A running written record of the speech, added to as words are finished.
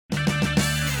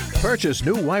Purchase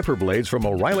new wiper blades from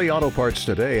O'Reilly Auto Parts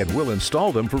today and we'll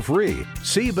install them for free.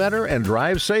 See better and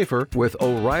drive safer with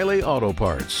O'Reilly Auto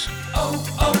Parts.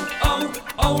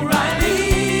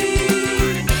 O'Reilly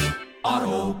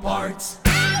Auto Parts.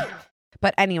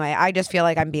 But anyway, I just feel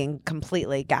like I'm being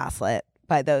completely gaslit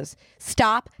by those.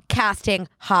 Stop casting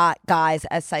hot guys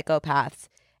as psychopaths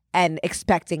and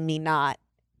expecting me not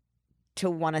to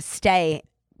want to stay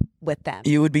with them.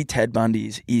 You would be Ted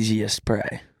Bundy's easiest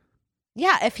prey.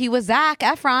 Yeah, if he was Zac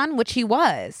Efron, which he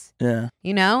was. Yeah.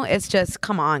 You know, it's just,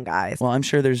 come on, guys. Well, I'm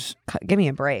sure there's... Give me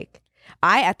a break.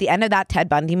 At the end of that Ted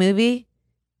Bundy movie,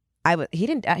 he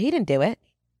didn't do it.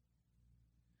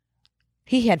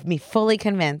 He had me fully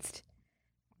convinced.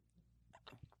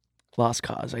 Lost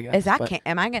cause, I guess.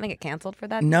 Am I going to get canceled for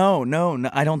that? No,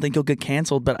 I don't think you'll get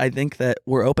canceled, but I think that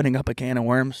we're opening up a can of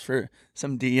worms for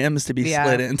some DMs to be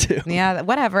slid into. Yeah,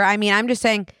 whatever. I mean, I'm just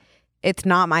saying it's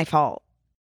not my fault.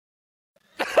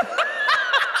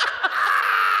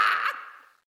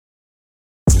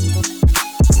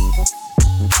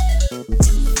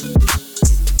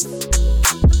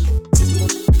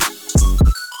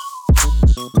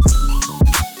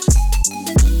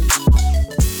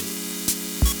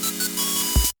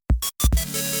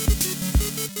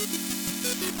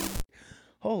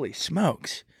 Holy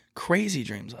smokes. Crazy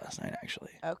dreams last night,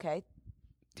 actually. Okay.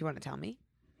 Do you want to tell me?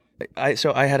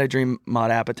 So I had a dream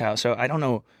Maud Apatow. So I don't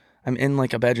know. I'm in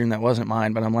like a bedroom that wasn't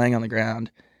mine, but I'm laying on the ground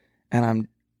and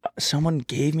someone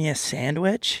gave me a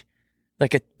sandwich,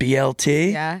 like a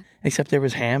BLT. Yeah. Except there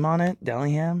was ham on it,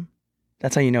 deli ham.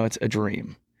 That's how you know it's a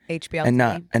dream.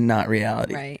 HBLT. And not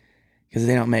reality. Right. Because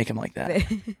they don't make them like that.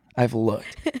 I've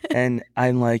looked. And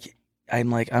I'm going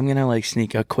to like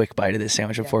sneak a quick bite of this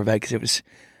sandwich before bed because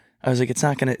I was like,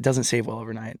 it doesn't save well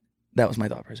overnight. That was my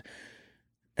thought process.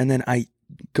 And then I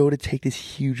go to take this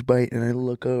huge bite and I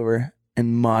look over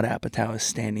and Maud Apatow is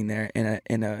standing there in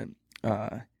a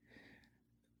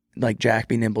like Jack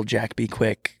be nimble, Jack be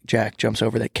quick, Jack jumps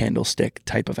over that candlestick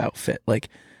type of outfit. Like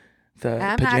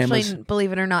I'm pajamas. actually,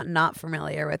 believe it or not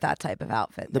familiar with that type of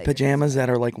outfit. The pajamas that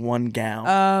are like one gown.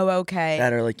 Oh, okay.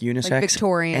 That are like unisex. Like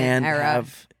Victorian and era.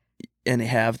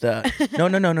 have the no,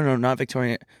 not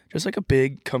Victorian. Just like a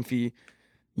big, comfy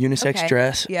unisex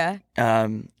dress. Yeah.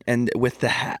 And with the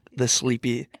hat, the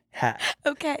sleepy hat.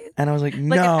 Okay. And I was like,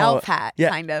 no. Like an elf hat,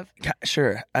 kind of.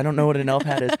 Sure. I don't know what an elf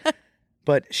hat is.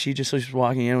 But she just was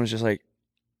walking in and was just like,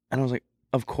 and I was like,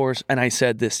 of course. And I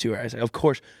said this to her. I said, of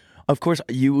course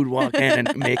you would walk in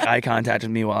and make eye contact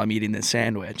with me while I'm eating this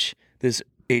sandwich. This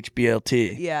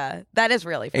HBLT. Yeah. That is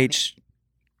really funny.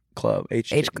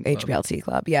 HBLT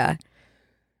club. Yeah.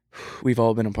 We've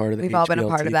all been a part of that. We've all been a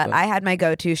part of that. I had my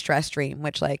go-to stress dream,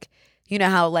 which like, you know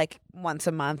how like once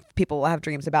a month people will have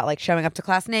dreams about like showing up to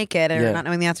class naked or not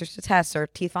knowing the answers to tests or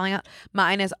teeth falling out.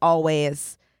 Mine is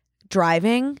always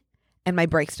driving and my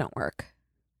brakes don't work.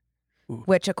 Ooh.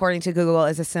 Which according to Google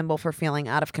is a symbol for feeling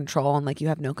out of control and like you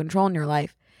have no control in your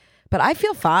life. But I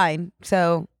feel fine.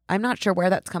 So I'm not sure where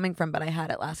that's coming from, but I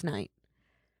had it last night.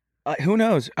 Who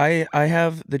knows? I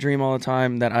have the dream all the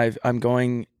time that I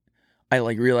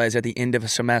like realize at the end of a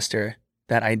semester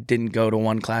that I didn't go to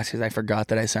one class because I forgot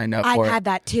that I signed up for it. I had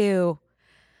that too.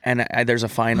 And there's a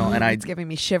final and it's giving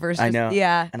me shivers. I know.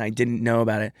 Yeah. And I didn't know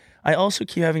about it. I also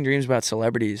keep having dreams about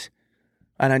celebrities.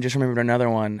 And I just remembered another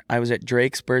one. I was at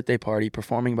Drake's birthday party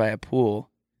performing by a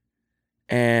pool.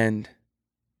 And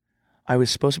I was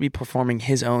supposed to be performing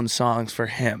his own songs for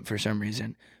him for some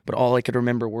reason. But all I could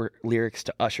remember were lyrics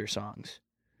to Usher songs.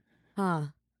 Huh.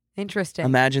 Interesting.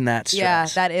 Imagine that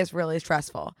stress. Yeah, that is really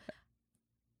stressful.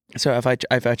 So if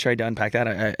I tried to unpack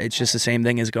that, it's just the same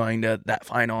thing as going to that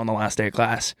final on the last day of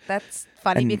class. That's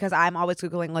funny because I'm always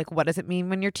Googling, like, what does it mean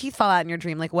when your teeth fall out in your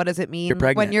dream? Like, what does it mean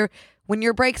when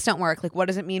your brakes don't work? Like, what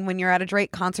does it mean when you're at a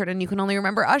Drake concert and you can only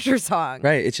remember Usher songs?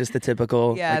 Right. It's just the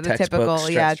typical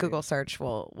Google search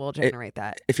will generate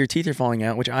that. If your teeth are falling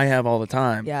out, which I have all the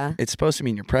time, it's supposed to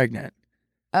mean you're pregnant.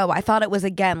 Oh, I thought it was,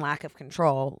 again, lack of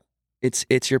control.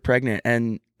 It's you're pregnant,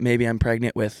 and maybe I'm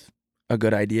pregnant with a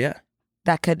good idea.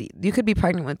 You could be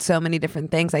pregnant with so many different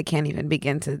things I can't even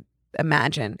begin to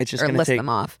imagine it's just or list take them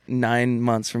off. 9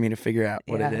 months for me to figure out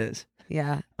what it is.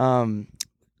 Yeah. The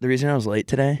reason I was late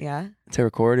today to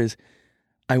record is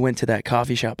I went to that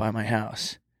coffee shop by my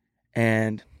house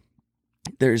and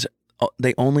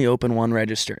they only open one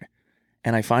register.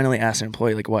 And I finally asked an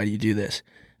employee, like, why do you do this?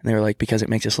 And they were like, because it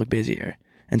makes us look busier.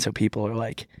 And so people are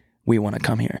like, we want to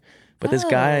come here. But this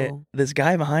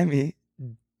guy behind me,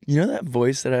 you know that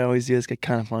voice that I always do? It's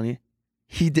kind of funny.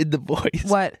 He did the voice.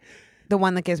 What? The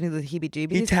one that gives me the He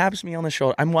heebie-jeebies? taps me on the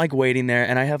shoulder. I'm like waiting there,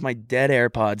 and I have my dead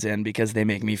AirPods in because they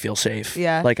make me feel safe.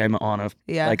 Yeah. Like I'm on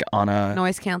a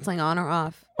Noise canceling on or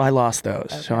off? I lost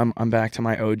those, so Okay. I'm back to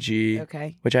my OG.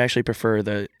 Okay. Which I actually prefer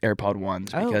the AirPod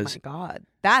ones because Oh my God.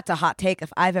 That's a hot take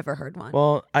if I've ever heard one.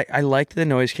 well, I liked the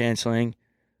noise canceling,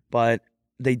 but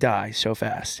they die so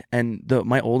fast. And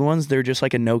my old ones, they're just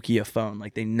like a Nokia phone.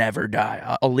 Like they never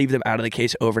die. I'll leave them out of the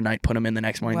case overnight, put them in the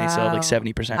next morning. They still have like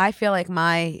 70%. I feel like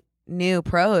my new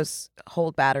Pros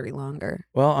hold battery longer.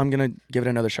 Well, I'm going to give it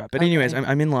another shot. But Okay. anyways,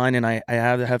 I'm in line and I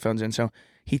have the headphones in. So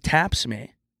he taps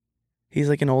me. He's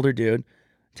like an older dude.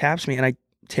 Taps me and I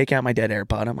take out my dead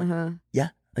AirPod. I'm like, yeah.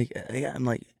 I'm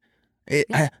like,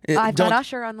 I've got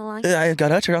Usher on the line. I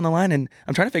got Usher on the line and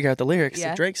I'm trying to figure out the lyrics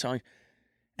to Drake's song.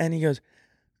 And he goes,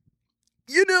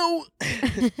 you know,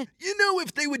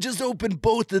 if they would just open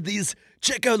both of these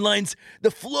checkout lines,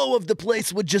 the flow of the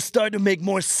place would just start to make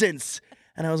more sense.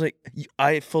 And I was like,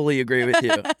 I fully agree with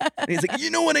you. And he's like, you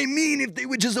know what I mean? If they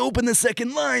would just open the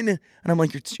second line. And I'm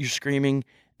like, you're screaming.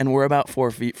 And we're about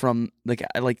 4 feet from,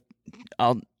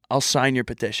 I'll sign your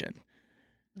petition.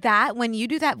 That, when you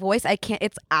do that voice, I can't,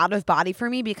 it's out of body for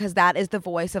me because that is the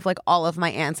voice of like all of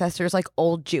my ancestors, like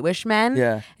old Jewish men.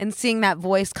 Yeah. And seeing that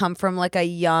voice come from like a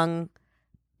young,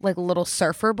 like little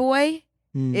surfer boy,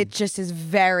 it just is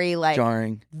very like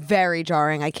jarring. Very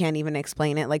jarring. I can't even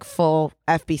explain it. Like full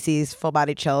FBCs, full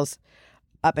body chills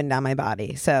up and down my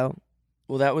body. So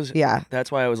well,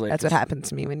 that's why I was like, that's what happens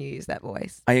to me when you use that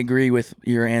voice. I agree with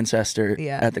your ancestor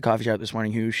Yeah. at the coffee shop this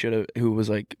morning who was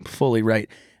like fully right.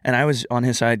 And I was on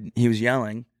his side. He was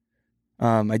yelling.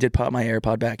 I did pop my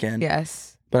AirPod back in.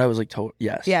 Yes. But I was like,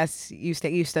 yes. Yes, you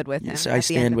stood with him. Yes, at I the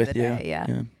stand end of with the you. day,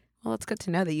 yeah. Well, it's good to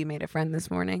know that you made a friend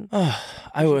this morning. I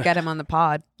You would should get him on the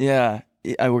pod. Yeah,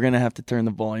 we're gonna have to turn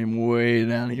the volume way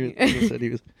down. He said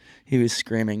he was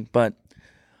screaming, but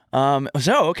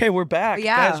so okay, we're back.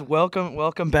 Yeah. Guys,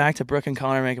 welcome back to Brooke and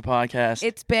Connor Make a Podcast.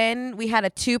 We had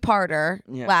a 2-parter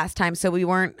Yeah. last time, so we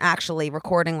weren't actually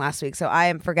recording last week. So I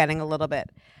am forgetting a little bit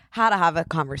how to have a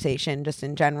conversation just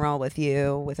in general with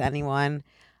you, with anyone.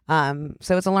 So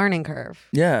it's a learning curve.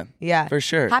 Yeah, Yeah. for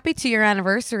sure. Happy 2-year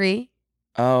anniversary.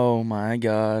 Oh my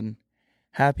God,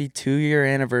 happy 2-year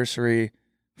anniversary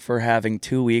for having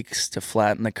 2 weeks to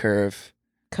flatten the curve.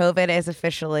 COVID is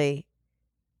officially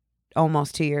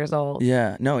almost 2 years old.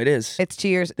 Yeah, no, it is. It's 2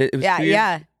 years. It was Yeah, 2 years,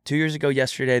 yeah. 2 years ago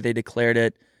yesterday, they declared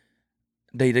it.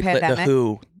 They declared the Pandemic?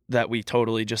 WHO that we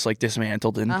totally just like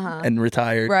dismantled and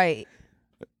retired. Right.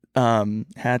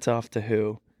 Hats off to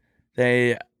WHO.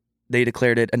 They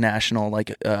declared it a national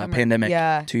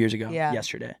pandemic 2 years ago. Yeah.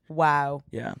 Yesterday. Wow.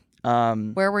 Yeah.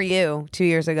 Where were you 2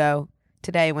 years ago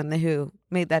today when the WHO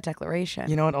made that declaration?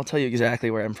 You know what? I'll tell you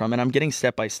exactly where I'm from, and I'm getting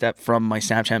step by step from my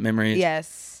Snapchat memories.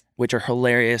 Yes. Which are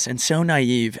hilarious and so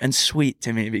naive and sweet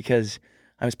to me because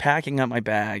I was packing up my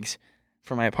bags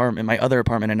for my other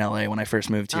apartment in LA when I first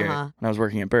moved here when I was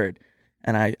working at Bird.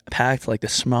 And I packed like the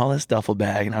smallest duffel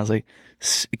bag and I was like,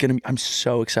 I'm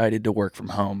so excited to work from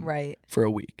home for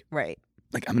a week. Right.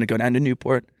 Like I'm going to go down to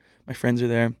Newport. My friends are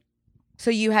there.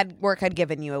 So work had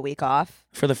given you a week off?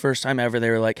 For the first time ever, they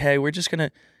were like, hey, we're just going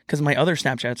to, because my other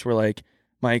Snapchats were like,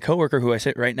 my coworker who I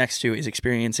sit right next to is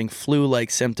experiencing flu-like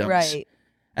symptoms. Right.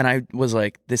 And I was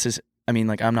like,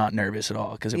 I'm not nervous at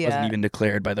all because it wasn't even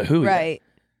declared by the WHO Right. yet.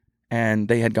 And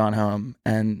they had gone home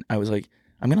and I was like,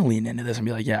 I'm going to lean into this and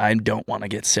be like, yeah, I don't want to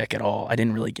get sick at all. I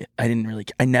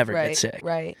never get sick.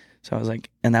 Right. So I was like,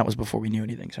 and that was before we knew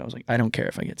anything. So I was like, I don't care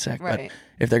if I get sick, Right. but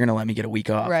if they're going to let me get a week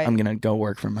off, Right. I'm going to go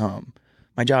work from home.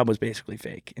 My job was basically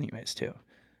fake anyways too.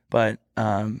 But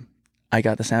I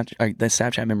got the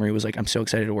Snapchat memory was like, I'm so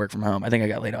excited to work from home. I think I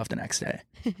got laid off the next day.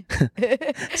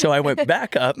 So I went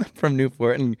back up from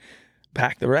Newport and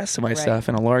packed the rest of my stuff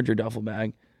in a larger duffel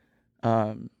bag.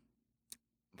 But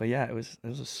yeah, it was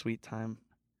a sweet time.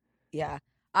 Yeah.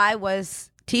 I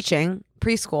was teaching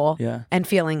preschool and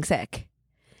feeling sick.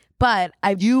 But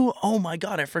oh my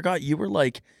God, I forgot you were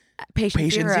like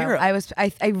patient zero.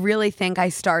 I really think I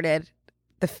started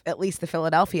at least the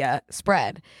Philadelphia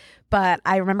spread. But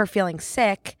I remember feeling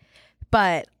sick,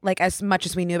 but like as much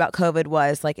as we knew about COVID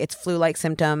was like it's flu-like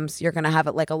symptoms, you're going to have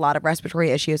like a lot of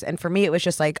respiratory issues. And for me, it was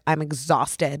just like I'm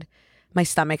exhausted. My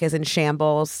stomach is in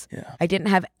shambles. Yeah. I didn't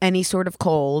have any sort of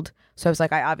cold. So I was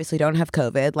like, I obviously don't have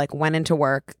COVID. Like went into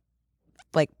work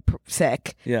like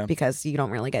sick because you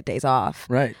don't really get days off.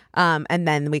 Right. And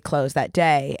then we closed that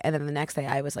day. And then the next day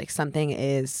I was like, something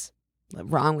is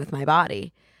wrong with my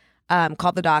body.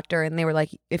 Called the doctor and they were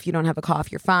like, if you don't have a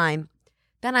cough, you're fine.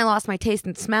 Then I lost my taste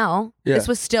and smell. Yeah. This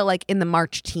was still like in the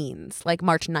March teens, like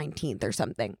March 19th or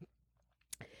something.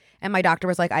 And my doctor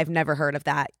was like, I've never heard of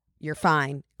that. you're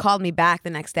fine. Called me back the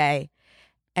next day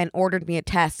and ordered me a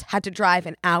test. Had to drive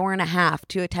an hour and a half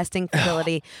to a testing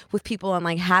facility with people in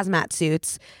like hazmat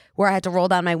suits where I had to roll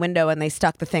down my window and they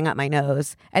stuck the thing up my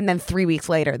nose. And then 3 weeks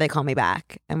later, they call me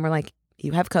back and we're like,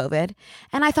 you have COVID.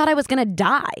 And I thought I was going to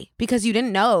die because you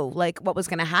didn't know like what was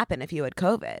going to happen if you had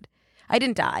COVID. I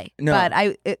didn't die,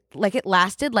 but it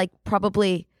lasted like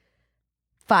probably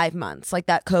 5 months. Like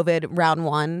that COVID round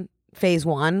 1, phase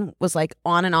 1 was like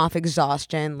on and off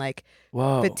exhaustion, like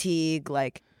fatigue,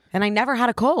 like, and I never had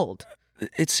a cold.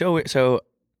 It's so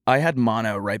I had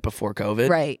mono right before COVID.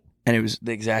 Right. And it was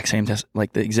the exact same test,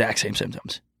 like the exact same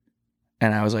symptoms.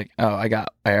 And I was like, oh, I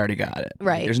already got it.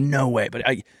 Right. Like, there's no way. But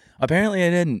apparently I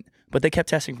didn't. But they kept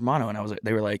testing for mono and I was like,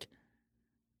 they were like,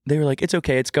 it's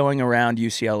okay. It's going around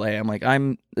UCLA. I'm like,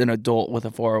 I'm an adult with a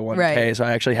 401k, right. So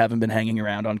I actually haven't been hanging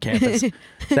around on campus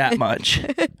that much.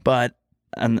 But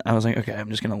I was like, okay, I'm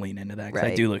just going to lean into that because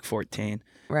I do look 14.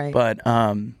 Right. But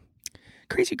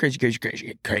crazy.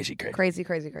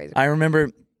 I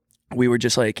remember we were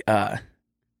just like,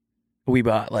 we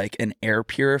bought like an air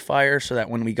purifier so that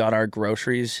when we got our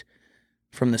groceries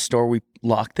from the store, we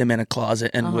locked them in a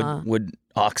closet and would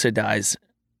oxidize.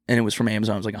 And it was from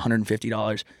Amazon. It was like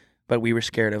 $150. But we were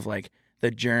scared of like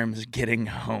the germs getting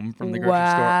home from the grocery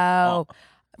store. Wow.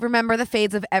 Remember the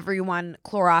fades of everyone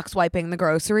Clorox wiping the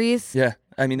groceries? Yeah.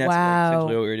 I mean, that's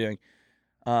essentially what we were doing.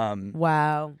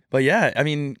 Wow. But yeah, I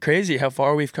mean, crazy how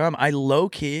far we've come. I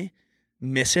low-key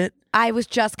miss it. I was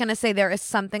just going to say there is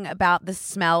something about the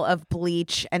smell of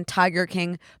bleach and Tiger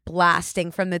King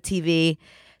blasting from the TV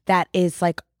that is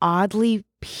like oddly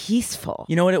peaceful.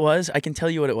 You know what it was? I can tell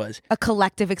you what it was. A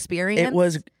collective experience?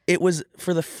 It was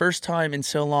for the first time in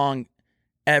so long,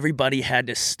 everybody had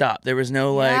to stop. There was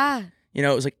no like, you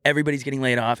know, it was like everybody's getting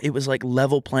laid off. It was like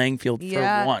level playing field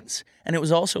for once. And it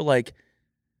was also like,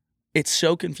 it's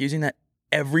so confusing that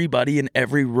everybody in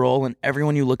every role and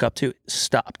everyone you look up to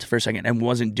stopped for a second and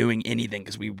wasn't doing anything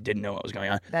because we didn't know what was going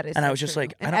on. That is, and so I was just true.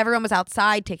 like, and everyone was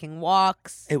outside taking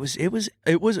walks. It was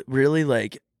really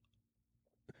like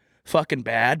fucking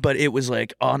bad, but it was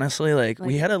like honestly like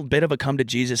we had a bit of a come to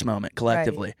Jesus moment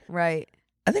collectively. Right.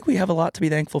 I think we have a lot to be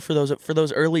thankful for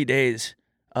those early days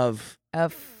of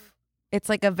it's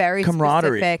like a very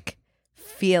camaraderie. Specific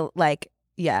feel like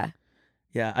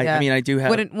I mean, I do have...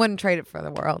 Wouldn't trade it for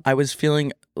the world. I was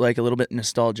feeling like a little bit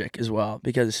nostalgic as well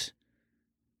because...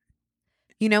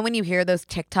 You know when you hear those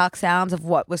TikTok sounds of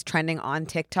what was trending on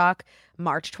TikTok,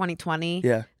 March 2020?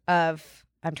 Yeah. I'm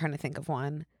trying to think of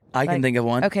one. I can think of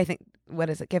one. Okay, what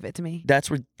is it? Give it to me. That's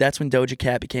when Doja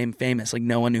Cat became famous. Like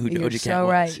no one knew who Doja Cat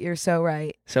was. You're so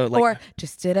right. So like... Or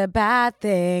just did a bad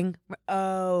thing.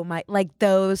 Oh my... Like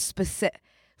those specific...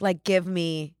 Like give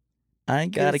me... I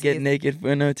ain't gotta get naked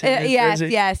for no time. Yes.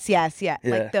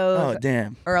 Like those. Oh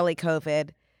damn. Early COVID.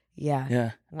 Yeah.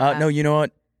 Yeah. Wow. No, you know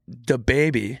what? The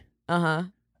baby.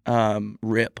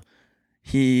 Rip.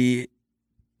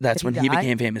 That's when he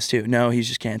became famous too. No, he's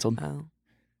just canceled.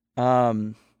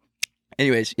 Oh.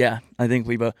 Anyways, yeah, I think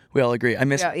we all agree. I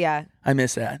miss. Yeah. I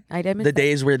miss that. I did miss the that.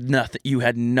 days where you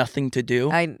had nothing to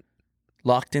do.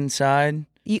 Locked inside.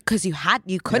 Because you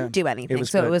couldn't do anything, it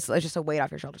was just a weight off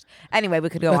your shoulders. Anyway, we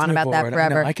could go on about that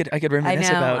forever. I could reminisce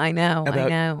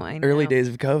about early days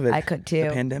of COVID. I could too. The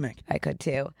pandemic. I could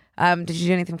too. Did you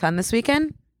do anything fun this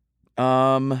weekend?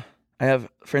 I have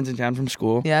friends in town from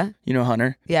school. Yeah. You know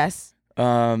Hunter. Yes.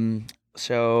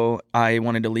 So I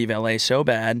wanted to leave LA so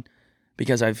bad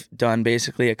because I've done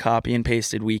basically a copy and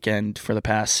pasted weekend for the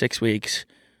past 6 weeks,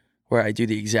 where I do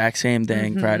the exact same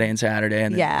thing Friday and Saturday,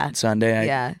 and then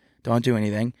Sunday I don't do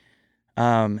anything.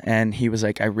 And he was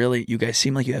like, you guys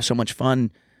seem like you have so much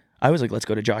fun. I was like, let's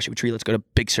go to Joshua Tree, let's go to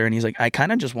Big Sur. And he's like, I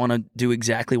kind of just want to do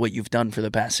exactly what you've done for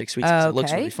the past 6 weeks. It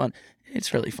looks really fun.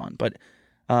 It's really fun. But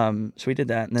so we did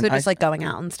that. And then just like going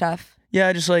out and stuff?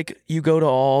 Yeah, just like you go to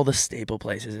all the staple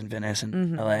places in Venice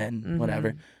and LA and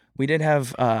whatever. We did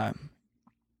have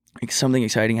something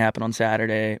exciting happen on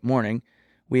Saturday morning.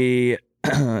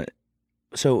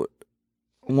 So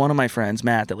one of my friends,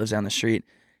 Matt, that lives down the street,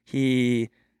 his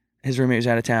roommate was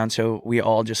out of town, so we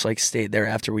all just like stayed there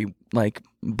after we like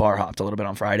bar hopped a little bit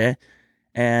on Friday,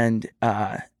 and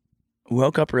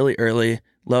woke up really early.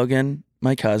 Logan,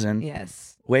 my cousin,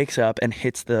 wakes up and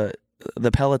hits the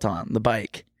Peloton, the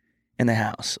bike, in the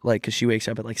house, like because she wakes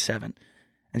up at like 7,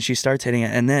 and she starts hitting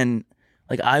it, and then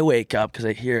like I wake up because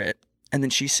I hear it, and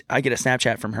then I get a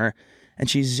Snapchat from her, and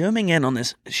she's zooming in on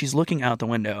this. She's looking out the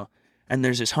window, and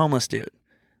there's this homeless dude,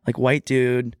 like white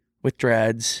dude with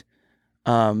dreads.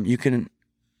 You can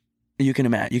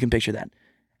imagine, you can picture that.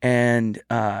 And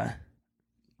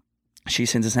she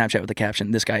sends a Snapchat with the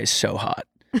caption, "This guy is so hot."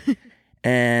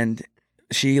 And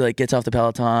she like gets off the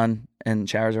Peloton and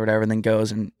showers or whatever, and then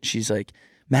goes and she's like,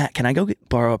 Matt, can I go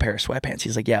borrow a pair of sweatpants?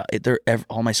 He's like, yeah,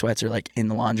 all my sweats are like in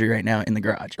the laundry right now in the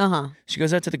garage. She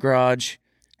goes out to the garage.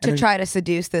 To try to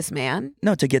seduce this man?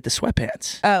 No, to get the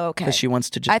sweatpants. Oh, okay. Because she wants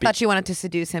to just I thought she wanted to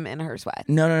seduce him in her sweats.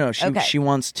 No. She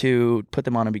wants to put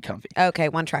them on and be comfy. Okay,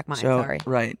 one track mind, sorry.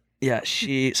 Right. Yeah,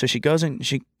 she goes and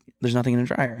there's nothing in the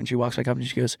dryer. And she walks back up and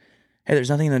she goes, hey, there's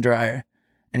nothing in the dryer.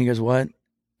 And he goes, what?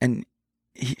 And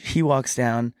he walks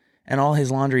down and all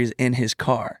his laundry is in his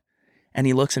car. And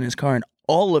he looks in his car and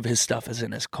all of his stuff is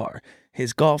in his car.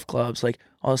 His golf clubs, like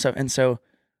all this stuff. And so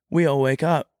we all wake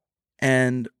up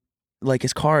and like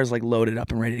his car is like loaded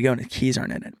up and ready to go and his keys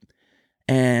aren't in it.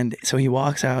 And so he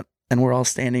walks out and we're all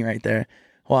standing right there,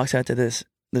 walks out to this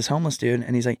homeless dude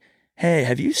and he's like, hey,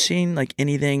 have you seen like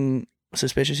anything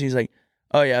suspicious? He's like,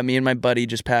 oh yeah, me and my buddy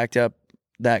just packed up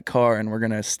that car and we're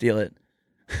going to steal it.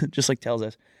 Just like tells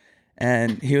us.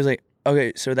 And he was like,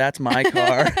 okay, so that's my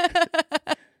car.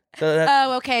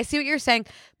 Oh, okay. I see what you're saying.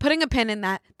 Putting a pin in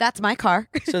that. That's my car.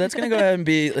 So that's gonna go ahead and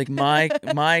be like my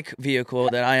vehicle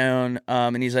that I own.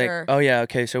 And he's like, Sure. oh yeah,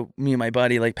 okay. So me and my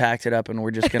buddy like packed it up, and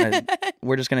we're just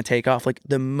gonna take off. Like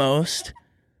the most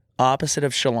opposite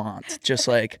of chalant, just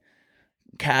like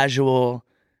casual,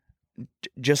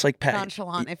 just like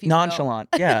nonchalant, if you nonchalant.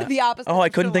 will. Yeah, The opposite. Oh, I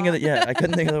of couldn't think of chalant. it. Yeah, I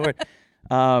couldn't think of the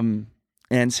word.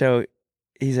 And so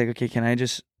he's like, okay, can I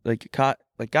just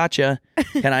gotcha.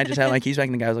 Can I just have my keys back?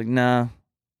 And the guy was like, no,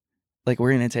 like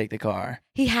we're gonna take the car.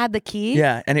 He had the keys?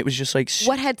 Yeah, and it was just like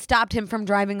What had stopped him from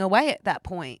driving away at that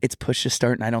point? It's push to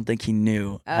start, and I don't think he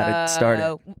knew how to start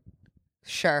it.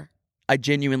 Sure. I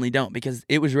genuinely don't because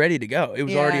it was ready to go. It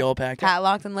was already all packed up.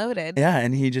 Padlocked and loaded. Yeah,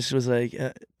 and he just was like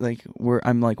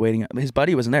I'm like waiting. His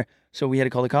buddy wasn't there, so we had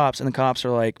to call the cops, and the cops are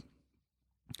like,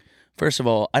 first of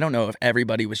all, I don't know if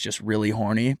everybody was just really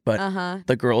horny, but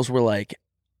the girls were like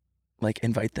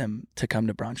invite them to come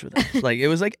to brunch with us.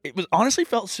 It was honestly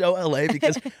felt so LA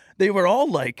because they were all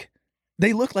like,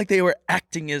 they looked like they were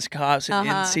acting as cops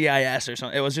in CIS or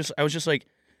something. I was just like,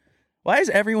 why is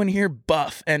everyone here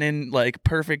buff and in like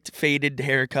perfect faded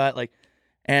haircut? Like,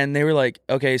 and they were like,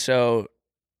 okay, so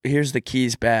here's the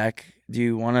keys back. Do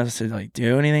you want us to like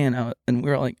do anything? And we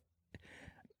were like,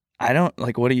 I don't,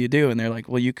 like, what do you do? And they're like,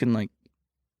 well, you can like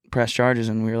press charges.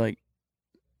 And we were like,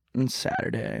 it's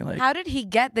Saturday. Like, how did he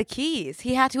get the keys?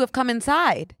 He had to have come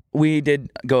inside. We did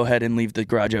go ahead and leave the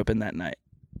garage open that night.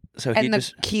 So and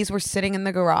the keys were sitting in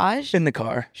the garage? In the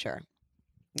car. Sure.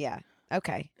 Yeah.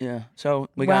 Okay. Yeah. So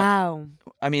we got.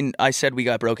 I mean, I said we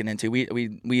got broken into.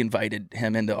 We invited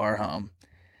him into our home,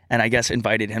 and I guess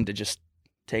invited him to just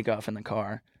take off in the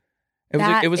car.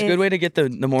 It was a good way to get the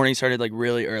morning started like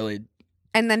really early.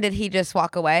 And then did he just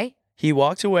walk away? He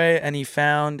walked away and he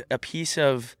found a piece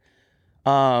of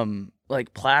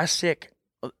like plastic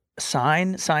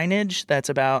signage that's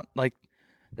about like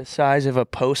the size of a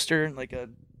poster, like a,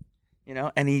 you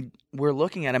know, and we're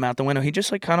looking at him out the window. He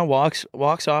just like kind of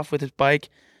walks off with his bike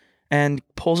and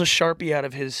pulls a Sharpie out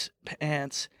of his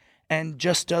pants and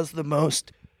just does the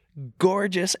most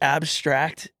gorgeous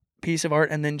abstract piece of art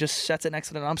and then just sets it next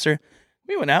to the dumpster.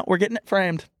 We went out, we're getting it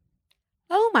framed.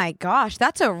 Oh my gosh,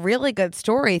 that's a really good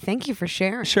story. Thank you for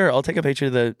sharing. Sure, I'll take a picture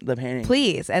of the painting.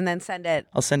 Please, and then send it.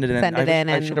 I'll send it in.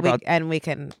 And we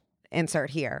can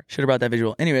insert here. Should have brought that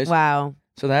visual. Anyways. Wow.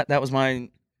 So that was my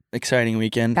exciting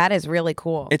weekend. That is really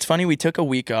cool. It's funny, we took a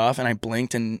week off and I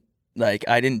blinked and like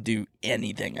I didn't do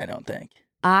anything, I don't think.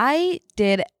 I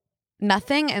did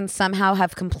nothing and somehow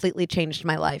have completely changed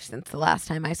my life since the last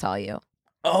time I saw you.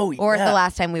 Oh, Or the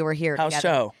last time we were here How together.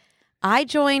 so? I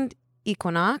joined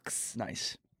Equinox.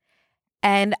 Nice.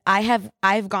 And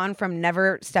I've gone from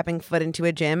never stepping foot into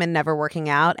a gym and never working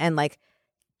out and like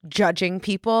judging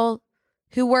people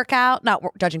who work out, not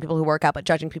judging people who work out, but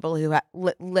judging people who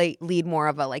lead more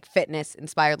of a like fitness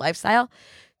inspired lifestyle,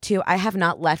 to I have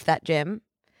not left that gym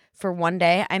for one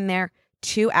day. I'm there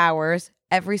 2 hours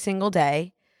every single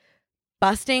day,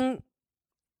 busting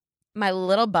my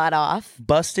little butt off,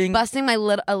 Busting my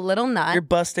little nut. You're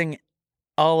busting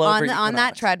all over on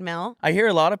that treadmill. I hear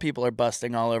a lot of people are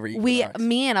busting all over Equinox.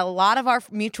 Me and a lot of our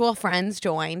mutual friends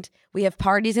joined. We have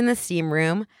parties in the steam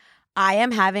room. I'm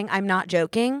not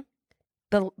joking,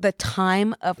 the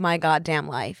time of my goddamn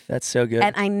life. That's so good.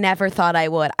 And I never thought I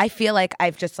would. I feel like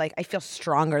I feel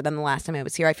stronger than the last time I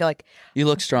was here. I feel like you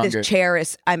look stronger. This chair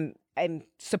is, I'm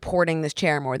supporting this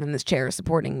chair more than this chair is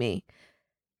supporting me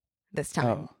this time.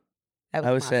 Oh.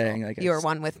 I was saying, like, you were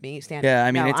one with me. Stand. Yeah,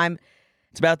 I mean, no,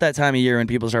 it's about that time of year when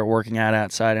people start working out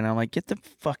outside, and I'm like, get the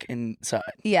fuck inside.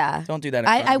 Yeah. Don't do that.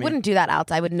 I wouldn't do that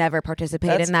outside. I would never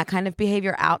participate in that kind of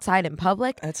behavior outside in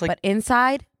public. That's like, but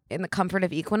inside, in the comfort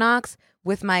of Equinox,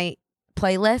 with my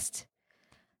playlist,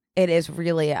 it is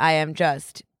really, I am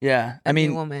just Yeah. a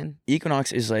new woman.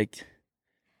 Equinox is like...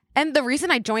 And the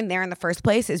reason I joined there in the first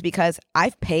place is because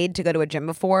I've paid to go to a gym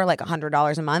before, like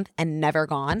 $100 a month, and never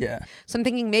gone. Yeah. So I'm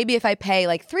thinking maybe if I pay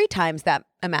like 3 times that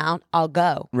amount, I'll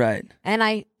go. Right. And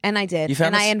I did.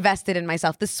 And I invested in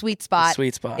myself. The sweet spot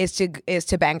is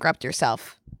to bankrupt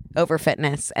yourself over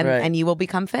fitness, and you will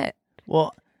become fit.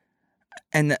 Well,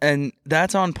 and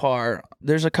that's on par.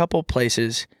 There's a couple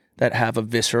places that have a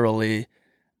viscerally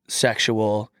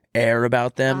sexual air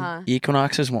about them.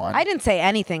 Equinox is one. I didn't say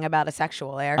anything about a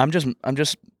sexual air. I'm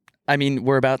just I mean,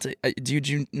 we're about to did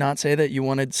you not say that you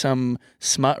wanted some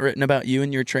smut written about you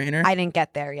and your trainer? I didn't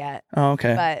get there yet. Oh,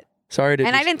 okay. But sorry to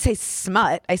I didn't say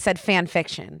smut. I said fan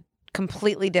fiction.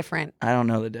 Completely different. I don't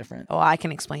know the difference. Oh, I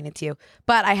can explain it to you.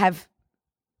 But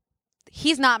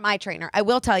he's not my trainer. I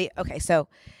will tell you. Okay, so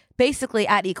basically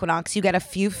at Equinox, you get a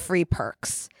few free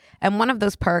perks. And one of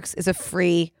those perks is a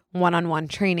free one-on-one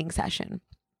training session.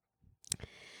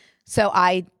 So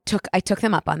I took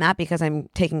them up on that because I'm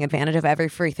taking advantage of every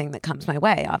free thing that comes my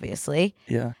way, obviously.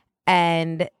 Yeah.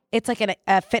 And it's like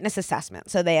a fitness assessment.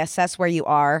 So they assess where you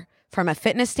are from a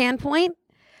fitness standpoint,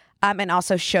 and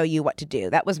also show you what to do.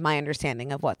 That was my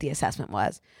understanding of what the assessment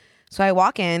was. So I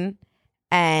walk in,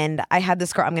 and I had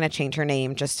this girl. I'm going to change her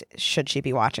name just should she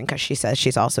be watching, because she says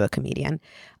she's also a comedian.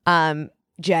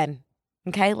 Jen.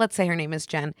 Okay, let's say her name is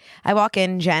Jen. I walk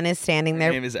in, Jen is standing there.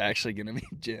 Her name is actually going to be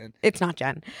Jen. It's not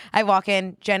Jen. I walk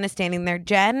in, Jen is standing there.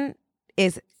 Jen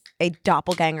is a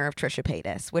doppelganger of Trisha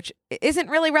Paytas, which isn't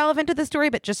really relevant to the story,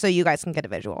 but just so you guys can get a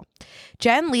visual.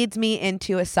 Jen leads me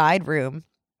into a side room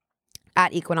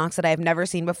at Equinox that I've never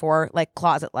seen before, like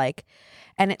closet-like.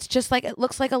 And it's just like, it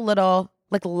looks like a little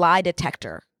like lie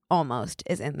detector almost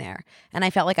is in there. And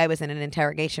I felt like I was in an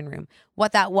interrogation room.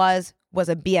 What that was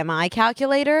a BMI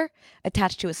calculator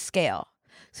attached to a scale.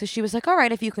 So she was like, all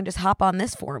right, if you can just hop on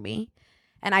this for me.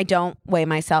 And I don't weigh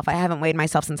myself. I haven't weighed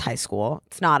myself since high school.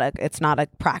 It's not a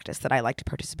practice that I like to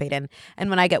participate in. And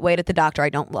when I get weighed at the doctor, I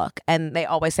don't look. And they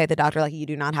always say at the doctor, like, you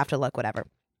do not have to look, whatever.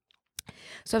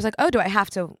 So I was like, oh, do I have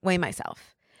to weigh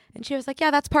myself? And she was like,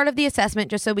 yeah, that's part of the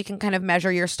assessment, just so we can kind of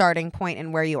measure your starting point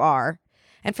and where you are.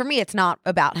 And for me, it's not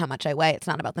about how much I weigh. It's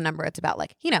not about the number. It's about,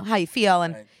 like, you know, how you feel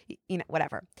and, you know,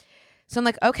 whatever. So I'm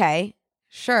like, okay,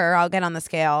 sure, I'll get on the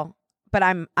scale, but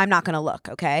I'm not going to look,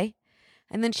 okay?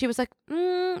 And then she was like,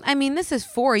 I mean, this is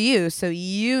for you, so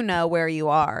you know where you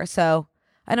are. So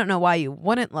I don't know why you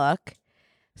wouldn't look.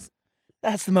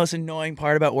 That's the most annoying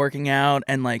part about working out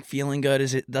and like feeling good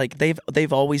is it like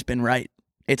they've always been right.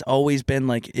 It's always been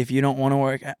like, if you don't want to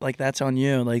work, like that's on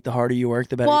you. Like the harder you work,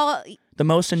 the better. Well, the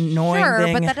most annoying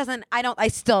thing. But that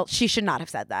doesn't, she should not have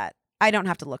said that. I don't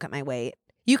have to look at my weight.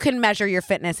 You can measure your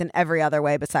fitness in every other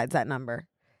way besides that number.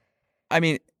 I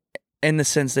mean, in the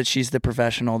sense that she's the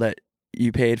professional that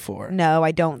you paid for. No,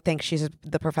 I don't think she's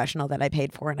the professional that I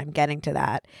paid for, and I'm getting to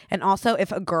that. And also,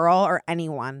 if a girl or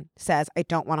anyone says, I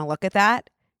don't want to look at that,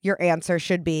 your answer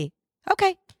should be,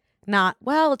 okay, not,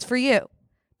 well, it's for you.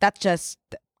 That's just...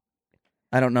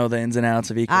 I don't know the ins and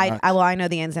outs of Equinox. I know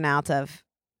the ins and outs of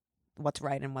what's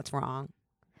right and what's wrong.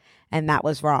 And that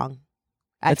was wrong.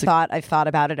 I've thought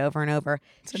about it over and over.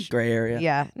 It's a gray area.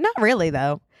 Yeah. Not really,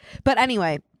 though. But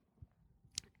anyway,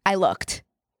 I looked,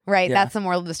 right? Yeah. That's the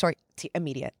moral of the story.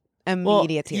 Immediate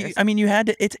tears. I mean, you had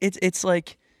to, it's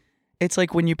like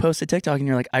when you post a TikTok and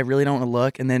you're like, I really don't want to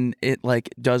look. And then it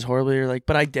like does horribly. You're like,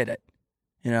 but I did it.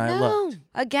 You know, I looked.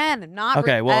 Again, not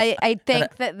okay. Well, I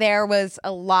think that there was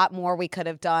a lot more we could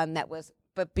have done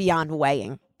but beyond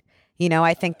weighing. You know,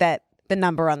 I think that the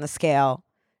number on the scale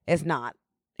is not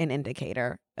an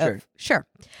indicator of sure.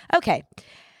 Okay.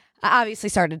 I obviously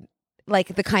started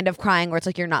like the kind of crying where it's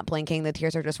like you're not blinking, the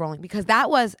tears are just rolling, because that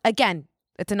was, again,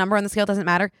 it's a number on the scale, doesn't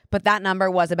matter, but that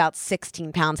number was about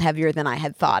 16 pounds heavier than I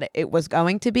had thought it was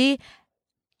going to be.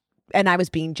 And I was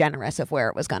being generous of where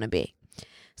it was going to be.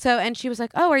 So, and she was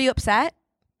like, oh, are you upset?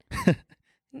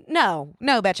 No,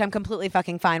 bitch, I'm completely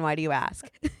fucking fine. Why do you ask?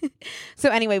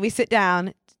 So anyway, we sit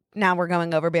down. Now we're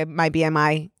going over my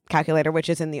BMI calculator, which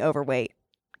is in the overweight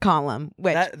column.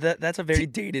 Which that's a very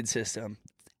dated system.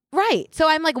 Right. So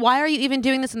I'm like, why are you even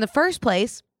doing this in the first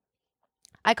place?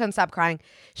 I couldn't stop crying.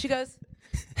 She goes,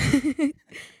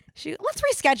 let's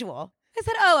reschedule. I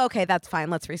said, oh, okay, that's fine.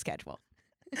 Let's reschedule.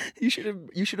 You should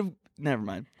have, never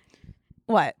mind.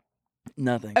 What?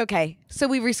 Nothing. Okay. So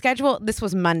we rescheduled. This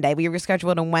was Monday. We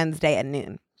rescheduled on Wednesday at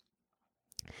noon.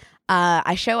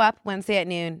 I show up Wednesday at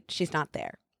noon. She's not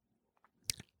there.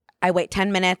 I wait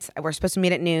 10 minutes. We're supposed to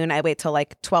meet at noon. I wait till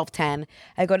like 12:10.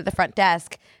 I go to the front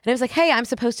desk and I was like, hey, I'm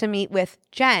supposed to meet with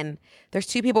Jen. There's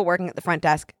 2 people working at the front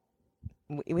desk.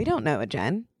 We don't know a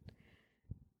Jen.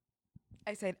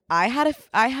 I said, I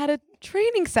had a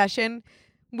training session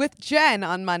with Jen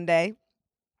on Monday.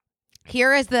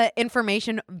 Here is the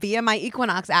information via my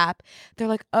Equinox app. They're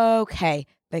like, okay.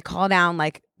 They call down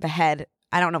like the head.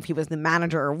 I don't know if he was the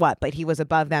manager or what, but he was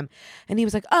above them. And he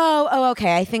was like, oh,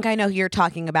 okay. I think I know who you're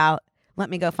talking about. Let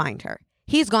me go find her.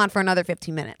 He's gone for another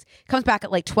 15 minutes. Comes back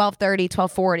at like 12:30,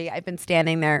 12:40. I've been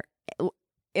standing there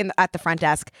at the front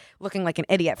desk looking like an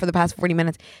idiot for the past 40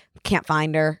 minutes. Can't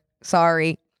find her.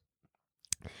 Sorry.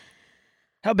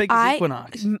 How big is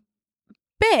Equinox?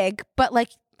 Big, but like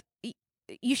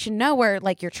you should know where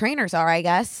like your trainers are, I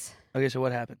guess. Okay, so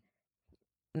what happened?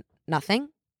 Nothing.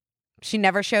 She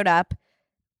never showed up.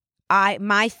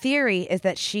 My theory is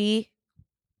that she's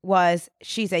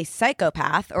a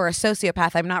psychopath or a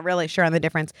sociopath. I'm not really sure on the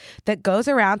difference. That goes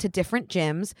around to different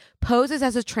gyms, poses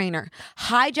as a trainer,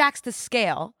 hijacks the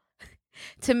scale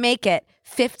to make it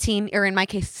 15, or in my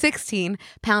case, 16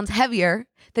 pounds heavier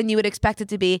than you would expect it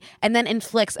to be, and then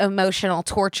inflicts emotional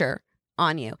torture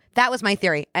on you. That was my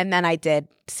theory. And then I did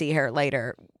see her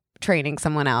later training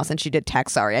someone else, and she did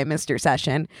text, sorry, I missed your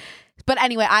session. But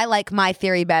anyway, I like my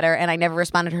theory better, and I never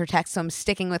responded to her text, so I'm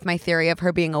sticking with my theory of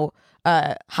her being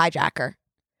a hijacker.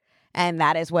 And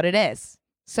that is what it is.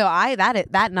 So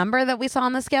that number that we saw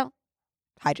on the scale,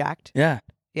 hijacked.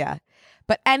 Yeah.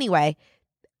 But anyway,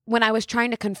 when I was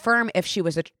trying to confirm if she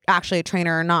was actually a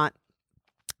trainer or not,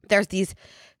 there's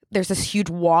this huge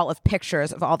wall of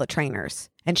pictures of all the trainers,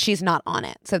 and she's not on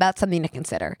it. So that's something to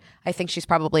consider. I think she's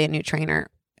probably a new trainer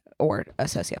or a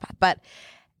sociopath. But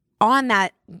on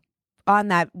that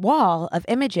wall of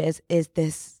images is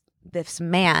this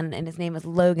man, and his name is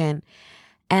Logan.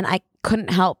 And I couldn't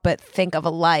help but think of a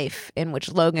life in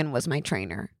which Logan was my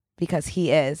trainer, because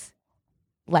he is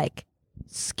like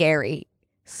scary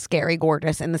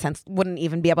gorgeous, in the sense wouldn't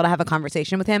even be able to have a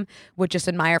conversation with him, would just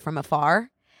admire from afar.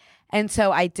 And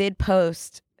so I did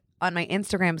post on my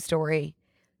Instagram story,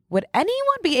 would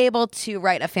anyone be able to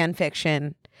write a fan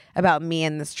fiction about me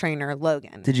and this trainer,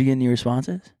 Logan? Did you get any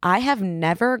responses? I have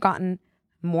never gotten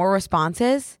more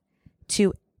responses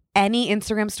to any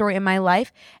Instagram story in my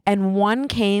life. And one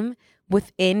came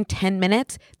within 10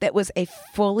 minutes that was a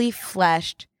fully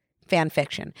fleshed fan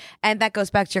fiction. And that goes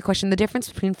back to your question, the difference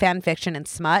between fan fiction and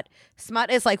smut. Smut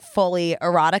is like fully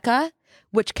erotica,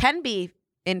 which can be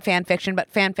in fan fiction, but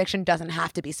fan fiction doesn't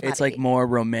have to be smutty. It's like more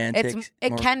romantic.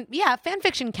 Fan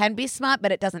fiction can be smut,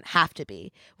 but it doesn't have to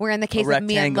be. Where in the case of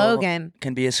me and Logan,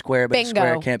 can be a square, but a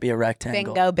square can't be a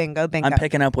rectangle. Bingo. I'm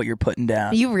picking up what you're putting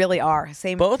down. You really are.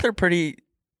 Same. Both are pretty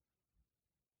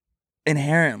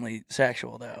inherently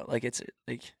sexual, though. Like it's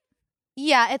like.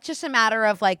 Yeah, it's just a matter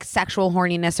of like sexual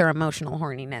horniness or emotional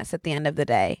horniness at the end of the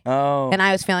day. Oh. And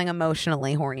I was feeling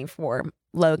emotionally horny for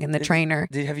Logan, the trainer.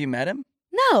 Have you met him?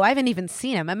 No, I haven't even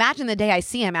seen him. Imagine the day I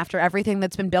see him after everything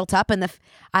that's been built up in the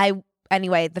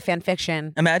fan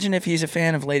fiction. Imagine if he's a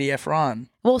fan of Lady Efron.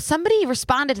 Well, somebody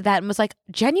responded to that and was like,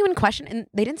 genuine question. And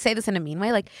they didn't say this in a mean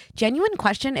way. Like, genuine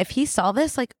question. If he saw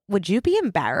this, like, would you be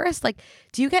embarrassed? Like,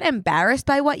 do you get embarrassed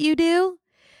by what you do?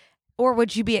 Or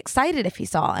would you be excited if he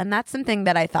saw? And that's something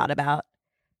that I thought about.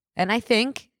 And I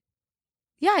think,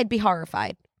 yeah, I'd be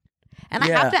horrified. And I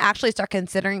have to actually start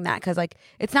considering that, because like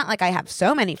it's not like I have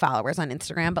so many followers on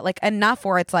Instagram, but like enough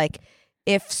where it's like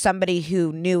if somebody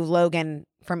who knew Logan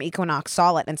from Equinox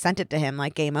saw it and sent it to him,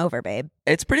 like game over, babe.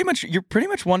 It's you're pretty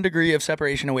much 1 degree of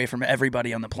separation away from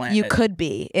everybody on the planet. You could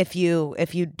be if you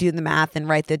do the math and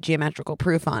write the geometrical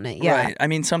proof on it. Yeah. Right. I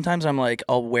mean, sometimes I'm like,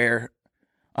 I'll wear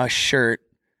a shirt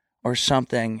or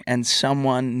something and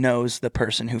someone knows the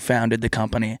person who founded the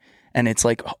company, and it's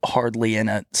like hardly in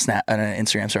an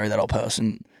Instagram story that I'll post,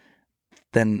 and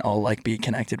then I'll like be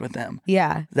connected with them.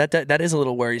 Yeah. That is a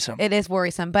little worrisome. It is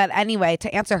worrisome. But anyway,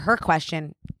 to answer her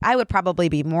question, I would probably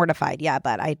be mortified. Yeah,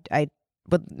 but I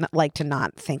would like to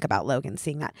not think about Logan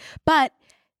seeing that. But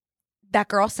that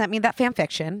girl sent me that fan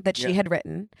fiction that she had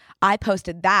written. I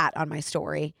posted that on my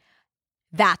story.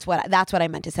 That's what I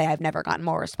meant to say. I've never gotten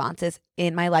more responses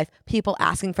in my life. People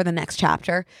asking for the next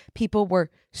chapter. People were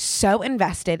so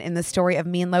invested in the story of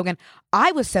me and Logan.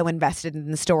 I was so invested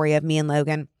in the story of me and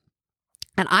Logan.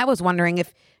 And I was wondering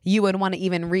if you would want to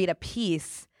even read a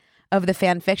piece of the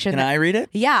fan fiction. Can I read it?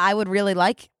 Yeah, I would really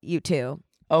like you to.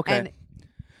 Okay.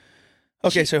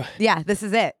 So yeah, this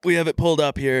is it. We have it pulled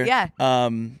up here. Yeah.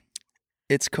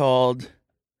 It's called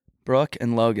Brooke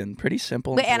and Logan. Pretty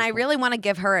simple. And I really want to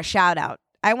give her a shout out.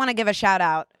 I want to give a shout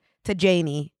out to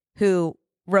Janie, who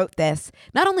wrote this.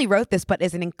 Not only wrote this, but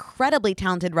is an incredibly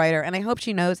talented writer. And I hope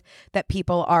she knows that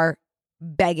people are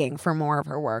begging for more of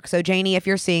her work. So Janie, if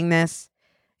you're seeing this,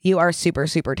 you are super,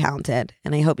 super talented.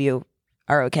 And I hope you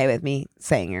are okay with me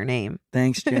saying your name.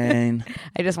 Thanks, Jane.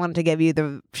 I just wanted to give you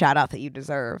the shout out that you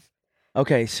deserve.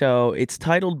 Okay, so it's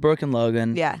titled Brooke and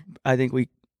Logan. Yeah. I think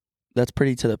that's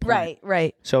pretty to the point.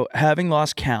 Right. So having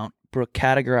lost count, Brooke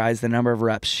categorized the number of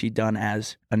reps she'd done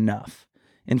as enough.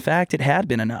 In fact, it had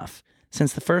been enough.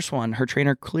 Since the first one, her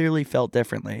trainer clearly felt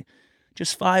differently.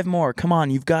 Just 5 more. Come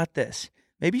on, you've got this.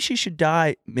 Maybe she should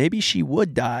die. Maybe she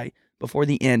would die before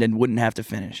the end and wouldn't have to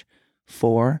finish.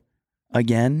 4.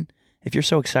 Again? If you're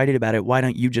so excited about it, why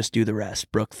don't you just do the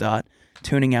rest? Brooke thought,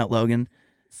 tuning out Logan's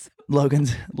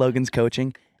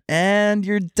coaching. And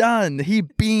you're done. He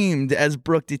beamed as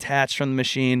Brooke detached from the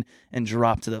machine and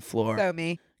dropped to the floor. So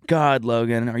me. God,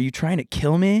 Logan, are you trying to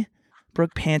kill me?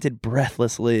 Brooke panted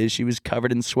breathlessly as she was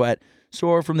covered in sweat,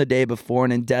 sore from the day before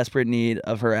and in desperate need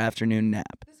of her afternoon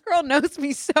nap. This girl knows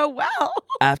me so well.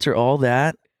 After all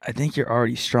that, I think you're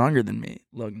already stronger than me,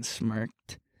 Logan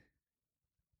smirked.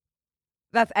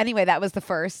 That was the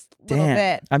first little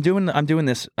bit. I'm doing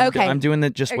this. Okay. I'm doing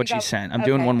just what you she go. sent. I'm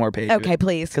doing one more page. Okay,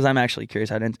 please. Because I'm actually curious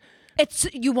how it ends.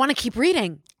 You want to keep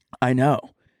reading. I know.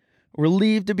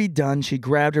 Relieved to be done, she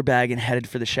grabbed her bag and headed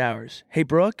for the showers. Hey,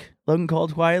 Brooke, Logan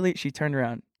called quietly. She turned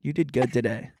around. You did good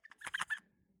today.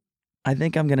 I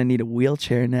think I'm going to need a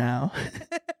wheelchair now.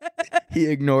 He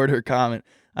ignored her comment.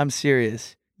 I'm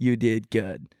serious. You did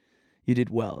good. You did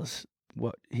well is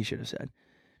what he should have said.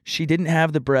 She didn't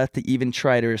have the breath to even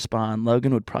try to respond.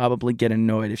 Logan would probably get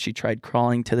annoyed if she tried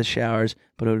crawling to the showers,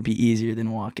 but it would be easier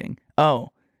than walking. Oh,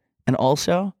 and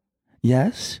also,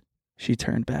 yes, she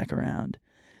turned back around.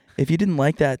 If you didn't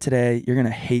like that today, you're going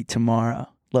to hate tomorrow,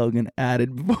 Logan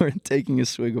added before taking a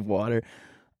swig of water.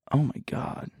 Oh my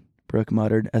God, Brooke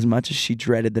muttered. As much as she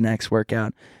dreaded the next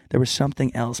workout, there was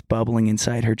something else bubbling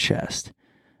inside her chest.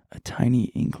 A tiny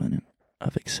inkling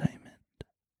of excitement.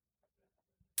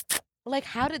 Like,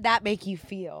 how did that make you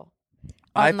feel?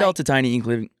 I felt a tiny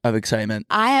inkling of excitement.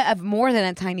 I have more than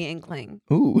a tiny inkling.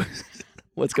 Ooh,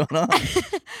 what's going on?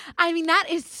 I mean, that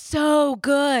is so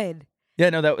good. Yeah,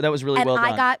 no, that was really well done.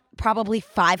 And I got probably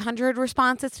 500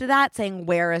 responses to that saying,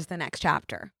 where is the next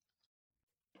chapter?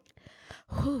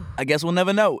 Whew. I guess we'll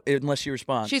never know unless she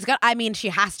responds. She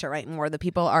has to write more. The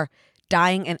people are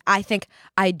dying, and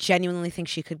I genuinely think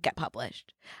she could get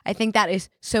published. I think that is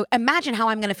so. Imagine how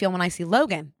I'm going to feel when I see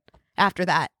Logan after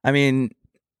that. I mean,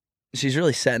 she's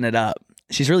really setting it up.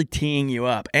 She's really teeing you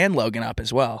up and Logan up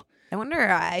as well. I wonder,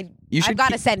 I've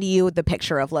got to send you the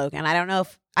picture of Logan. I don't know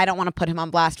if I don't want to put him on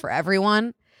blast for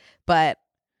everyone, but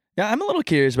yeah, I'm a little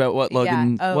curious about what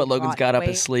Logan's got up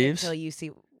his sleeves. Until you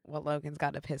see what Logan's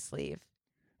got up his sleeve.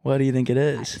 What do you think it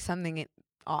is? Something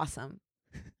awesome.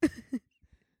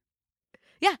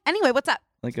 Yeah. Anyway, what's up?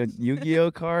 Like a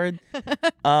Yu-Gi-Oh card.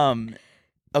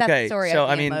 Okay. So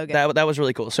I mean, that was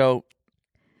really cool. So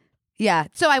yeah.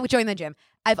 So I would join the gym.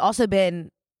 I've also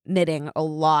been knitting a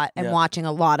lot and watching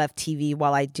a lot of TV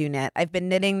while I do knit. I've been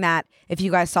knitting that. If you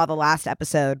guys saw the last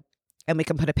episode, and we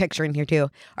can put a picture in here too.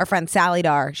 Our friend Sally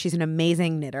Dar, she's an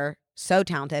amazing knitter, so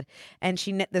talented, and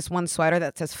she knit this one sweater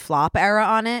that says flop era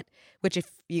on it. Which,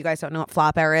 if you guys don't know what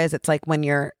flop era is, it's like when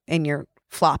you're in your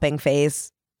flopping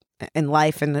phase in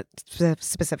life, and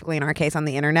specifically in our case on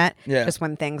the internet, just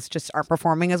when things just aren't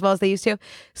performing as well as they used to.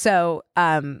 So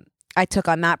I took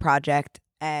on that project,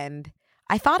 and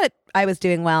I thought I was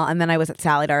doing well, and then I was at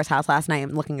Sally Dar's house last night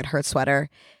and looking at her sweater,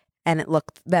 and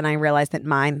then I realized that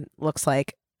mine looks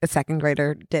like a second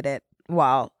grader did it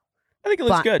while I think it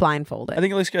looks good. Blindfolded. I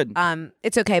think it looks good.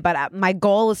 It's okay, but my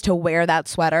goal is to wear that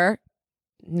sweater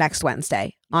next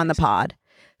Wednesday on the pod.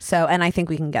 So, and I think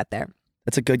we can get there.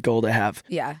 That's a good goal to have.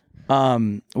 Yeah.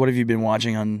 What have you been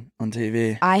watching on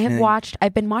TV?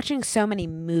 I've been watching so many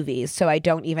movies, so I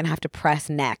don't even have to press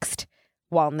next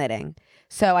while knitting.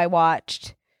 So I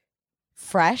watched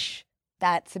Fresh,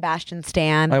 that Sebastian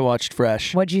Stan. I watched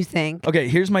Fresh. What'd you think? Okay,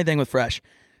 here's my thing with Fresh.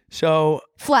 So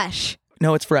Flesh.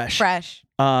 No, it's Fresh. Fresh.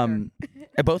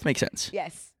 It both make sense.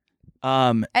 Yes.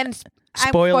 And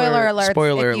spoiler alert.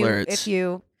 Spoiler alerts. If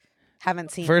you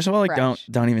haven't seen. First of all, like Fresh.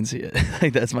 don't even see it.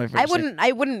 Like that's my first.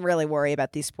 I wouldn't really worry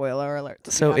about these spoiler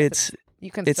alerts. So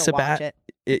you can still watch it.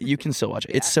 You can still watch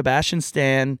it. Yeah. It's Sebastian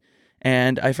Stan,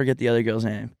 and I forget the other girl's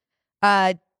name.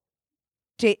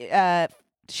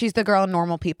 She's the girl in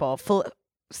Normal People.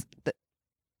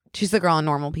 She's the girl in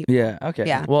Normal People. Yeah. Okay.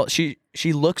 Yeah. Well, she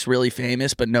looks really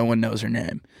famous, but no one knows her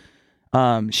name.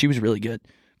 She was really good,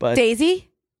 but Daisy.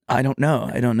 I don't know.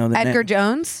 I don't know the Edgar name.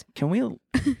 Jones. Can we?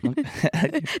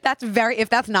 If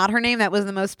that's not her name, that was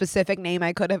the most specific name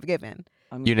I could have given.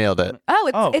 You nailed it.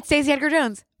 It's Daisy Edgar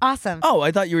Jones. Awesome. Oh,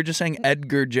 I thought you were just saying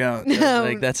Edgar Jones. No,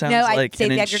 like that sounds no, like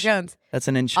Daisy Edgar Jones. That's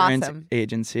an insurance Awesome.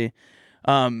 agency.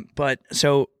 But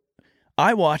so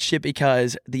I watched it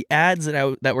because the ads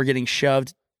that were getting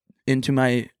shoved into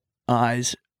my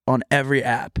eyes on every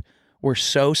app were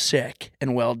so sick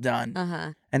and well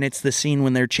done. And it's the scene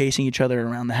when they're chasing each other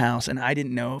around the house. And I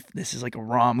didn't know if this is like a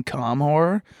rom-com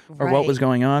horror or what was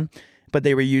going on. But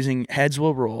they were using Heads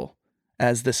Will Roll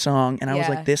as the song. And I was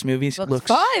like, this movie looks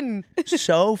fun.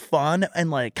 so fun and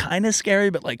like kind of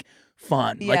scary, but like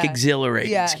fun, like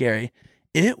exhilarating, scary.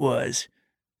 It was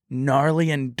gnarly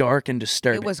and dark and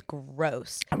disturbing. It was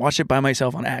gross. I watched it by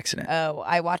myself on accident. Oh,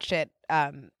 I watched it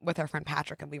with our friend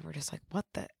Patrick, and we were just like, what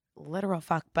the literal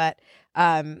fuck? But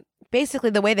basically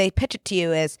the way they pitch it to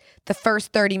you is the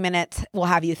first 30 minutes will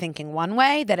have you thinking one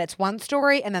way, that it's one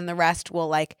story, and then the rest will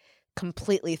like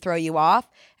completely throw you off.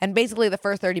 And basically the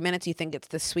first 30 minutes you think it's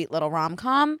this sweet little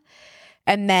rom-com,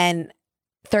 and then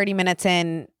 30 minutes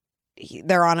in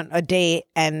they're on a date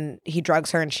and he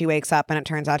drugs her and she wakes up and it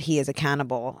turns out he is a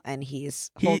cannibal and he's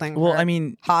holding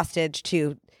her hostage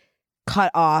to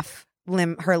cut off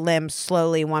her limbs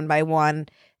slowly one by one,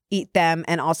 eat them,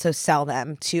 and also sell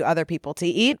them to other people to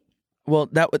eat. Well,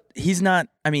 he's not.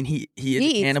 I mean, he is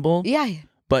a cannibal. Yeah,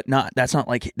 but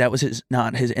that was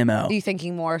not his MO. Are you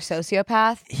thinking more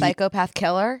sociopath, psychopath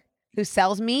killer who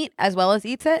sells meat as well as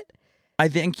eats it? I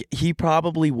think he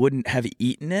probably wouldn't have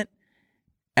eaten it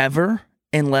ever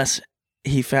unless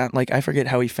he found, like, I forget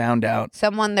how he found out.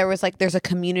 There's a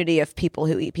community of people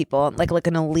who eat people, like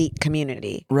an elite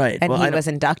community. Right. And he was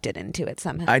inducted into it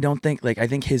somehow. I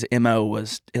think his MO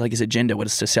was, like, his agenda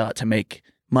was to sell it to make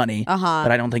money.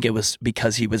 But I don't think it was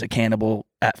because he was a cannibal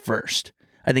at first.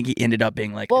 I think he ended up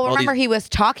being like... Well, remember he was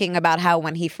talking about how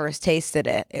when he first tasted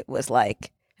it, it was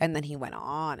like... And then he went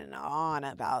on and on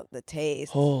about the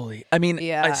taste. Holy. I mean,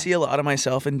 I see a lot of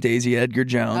myself in Daisy Edgar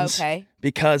Jones. Okay.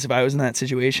 Because if I was in that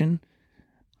situation,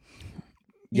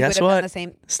 guess what?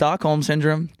 Stockholm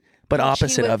Syndrome, but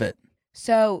opposite of it.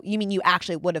 So you mean you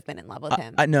actually would have been in love with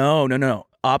him? No.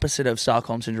 Opposite of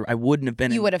Stockholm Syndrome. I wouldn't have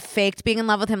been. You would have faked being in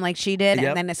love with him like she did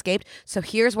and then escaped. So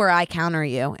here's where I counter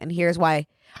you. And here's why.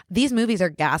 These movies are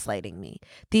gaslighting me.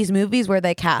 These movies where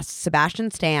they cast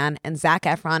Sebastian Stan and Zac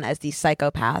Efron as these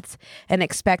psychopaths and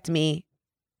expect me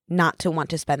not to want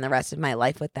to spend the rest of my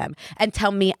life with them and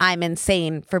tell me I'm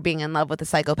insane for being in love with a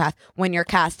psychopath when you're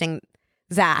casting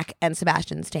Zac and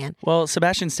Sebastian Stan. Well,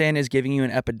 Sebastian Stan is giving you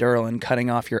an epidural and cutting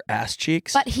off your ass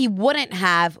cheeks. But he wouldn't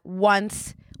have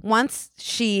once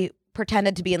she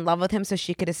pretended to be in love with him so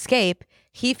she could escape.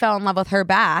 He fell in love with her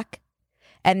back.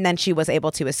 And then she was able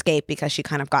to escape because she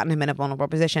kind of gotten him in a vulnerable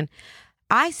position.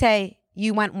 I say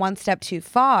you went one step too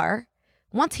far.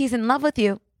 Once he's in love with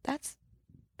you,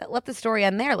 let the story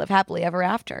end there. Live happily ever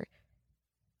after.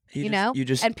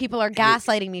 And people are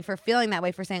gaslighting me for feeling that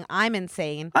way, for saying I'm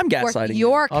insane. I'm gaslighting you.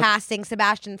 You're casting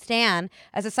Sebastian Stan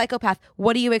as a psychopath.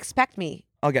 What do you expect me?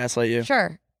 I'll gaslight you.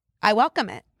 Sure. I welcome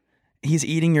it. He's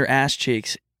eating your ass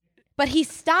cheeks. But he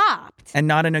stopped. And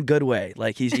not in a good way.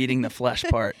 Like he's eating the flesh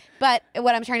part. But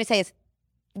what I'm trying to say is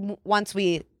once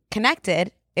we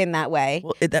connected in that way,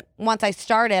 once I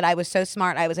started, I was so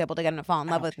smart, I was able to get him to fall in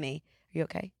love with me. Are you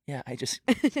okay? Yeah,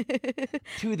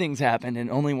 two things happened and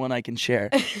only one I can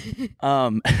share.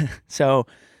 So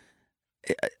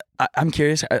I'm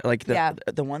curious, like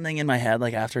the one thing in my head,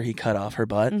 like after he cut off her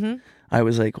butt, I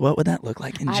was like, what would that look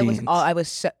like in jeans?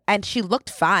 And she looked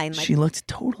fine. Like, she looked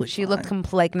totally She fine.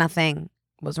 looked like nothing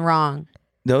was wrong.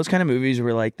 Those kind of movies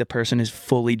where like the person is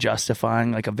fully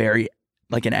justifying like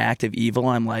an act of evil.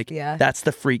 I'm like, that's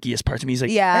the freakiest part to me. He's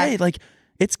like, hey, like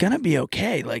it's gonna be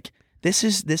okay. Like this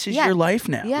is your life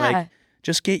now. Yeah. Like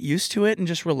just get used to it and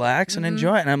just relax and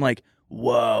enjoy it. And I'm like,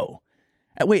 whoa.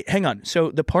 Wait, hang on. So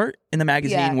the part in the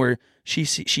magazine where she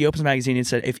opens the magazine and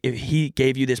said, if he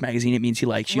gave you this magazine, it means he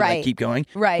likes you. Like keep going.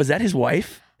 Right. Was that his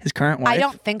wife? His current wife? I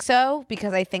don't think so,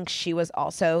 because I think she was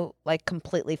also like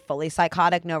completely, fully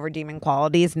psychotic. No redeeming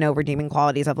qualities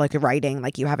of like writing,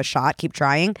 like you have a shot, keep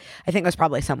trying. I think it was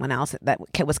probably someone else that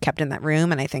was kept in that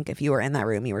room. And I think if you were in that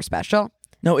room, you were special.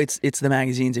 No, it's the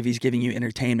magazines. If he's giving you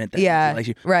entertainment, that he likes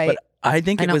you. Right. But I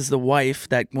think it was the wife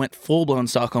that went full-blown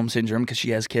Stockholm Syndrome because she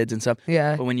has kids and stuff.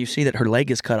 Yeah. But when you see that her leg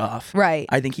is cut off, right?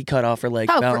 I think he cut off her leg,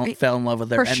 fell in love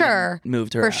with her, for and sure. then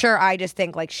moved her for out. sure. I just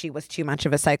think like she was too much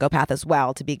of a psychopath as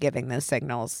well to be giving those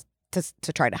signals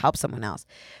to try to help someone else.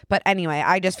 But anyway,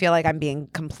 I just feel like I'm being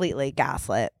completely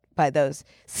gaslit by those.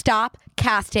 Stop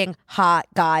casting hot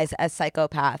guys as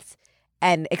psychopaths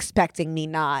and expecting me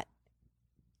not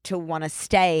to want to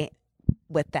stay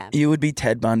with them. You would be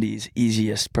Ted Bundy's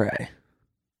easiest prey.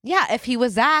 Yeah, if he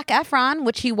was Zac Efron,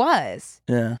 which he was.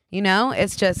 Yeah. You know,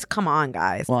 it's just, come on,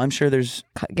 guys. Well, I'm sure there's...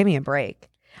 Give me a break.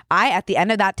 At the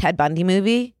end of that Ted Bundy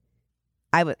movie,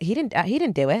 he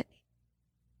didn't do it.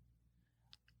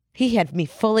 He had me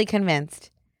fully convinced.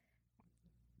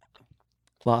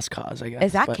 Lost cause, I guess.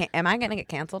 Is that? Am I gonna get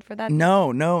canceled for that?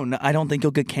 No. I don't think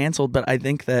you'll get canceled, but I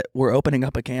think that we're opening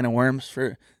up a can of worms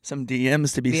for some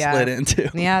DMs to be slid into.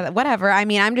 Yeah, whatever. I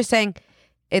mean, I'm just saying,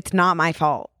 it's not my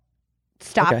fault.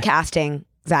 Stop casting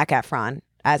Zac Efron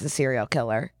as a serial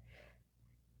killer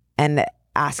and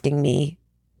asking me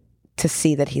to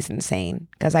see that he's insane,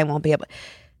 because I won't be able.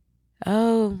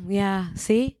 Oh yeah,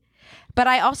 see. But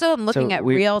I also am looking at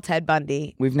real Ted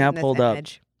Bundy. We've now pulled up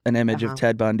an image of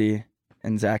Ted Bundy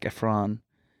and Zac Efron,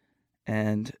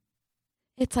 and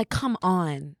it's like, come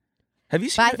on. Have you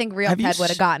seen? But I think real Ted would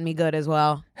have gotten me good as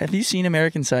well. Have you seen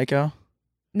American Psycho?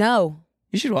 No.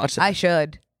 You should watch that. I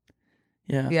should.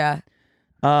 Yeah. Yeah.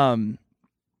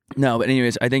 No, but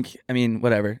anyways, I mean,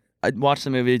 whatever. I'd watch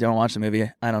the movie. Don't watch the movie.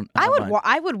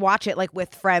 I would watch it like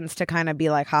with friends to kind of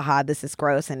be like, haha, this is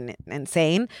gross and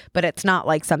insane. But it's not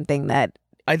like something that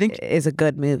I think is a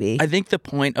good movie. I think the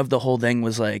point of the whole thing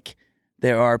was like,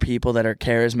 there are people that are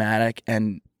charismatic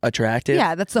and attractive.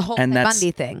 Yeah, that's the whole Bundy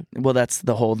thing. Well, that's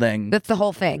the whole thing. That's the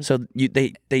whole thing. So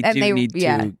they need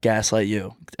to gaslight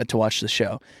you to watch the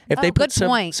show. If they put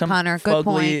some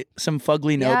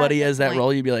fugly nobody as that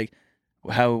role, you'd be like,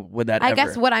 how would that I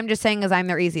guess what I'm just saying is I'm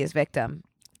their easiest victim.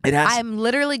 I'm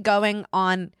literally going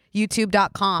on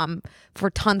YouTube.com for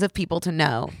tons of people to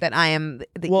know that I am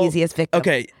the easiest victim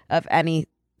of any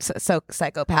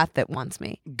psychopath that wants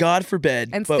me. God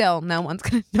forbid. And still, no one's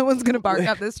gonna bark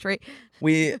up this tree.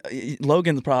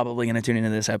 Logan's probably gonna tune into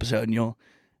this episode, and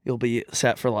you'll be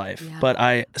set for life. Yeah. But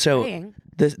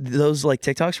those like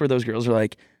TikToks where those girls are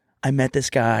like, I met this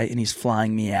guy and he's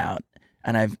flying me out,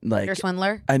 and I've like You're a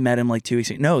swindler. I met him like 2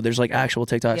 weeks ago. No, there's like actual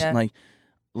TikToks, and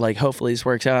like hopefully this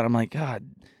works out. I'm like, God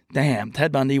damn,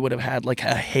 Ted Bundy would have had like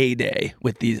a heyday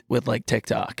with like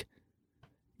TikTok.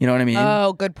 You know what I mean?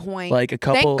 Oh, good point. Like a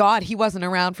couple. Thank God he wasn't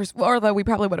around although we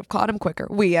probably would have caught him quicker.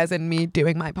 We, as in me,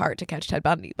 doing my part to catch Ted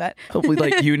Bundy. But hopefully,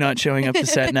 like you not showing up to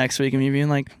set next week and me being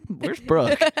like, "Where's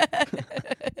Brooke?"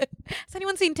 Has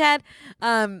anyone seen Ted?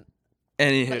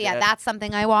 Anywho, that's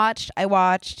something I watched.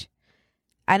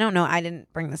 I don't know. I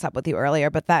didn't bring this up with you earlier,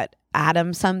 but that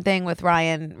Adam something with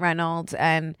Ryan Reynolds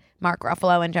and Mark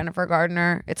Ruffalo and Jennifer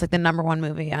Gardner. It's like the #1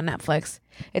 movie on Netflix.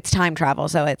 It's time travel,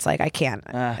 so it's like I can't.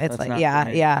 It's like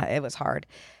it was hard.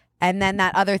 And then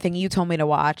that other thing you told me to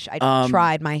watch, I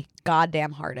tried my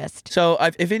goddamn hardest. So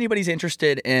if anybody's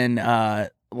interested in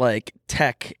like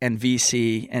tech and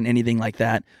VC and anything like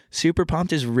that, Super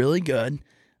Pumped is really good.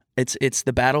 It's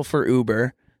the battle for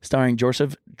Uber, starring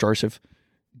Joseph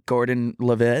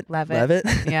Gordon-Levitt.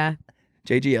 Yeah.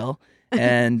 JGL.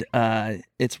 And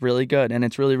it's really good, and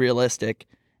it's really realistic.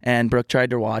 And Brooke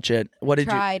tried to watch it.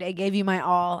 I gave you my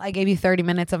all. I gave you 30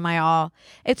 minutes of my all.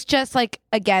 It's just like,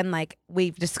 again, like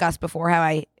we've discussed before, how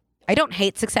I don't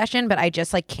hate Succession, but I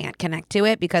just like can't connect to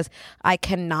it because I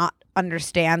cannot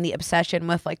understand the obsession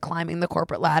with like climbing the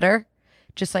corporate ladder.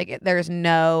 Just like there's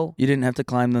no. You didn't have to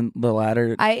climb the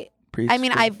ladder. I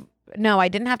mean, I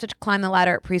didn't have to climb the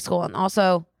ladder at preschool, and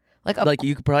also. Like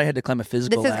you probably had to climb a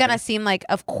physical ladder. Gonna seem like,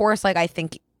 of course, like I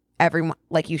think everyone,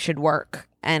 like you should work,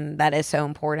 and that is so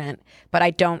important. But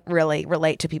I don't really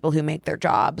relate to people who make their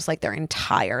jobs like their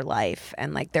entire life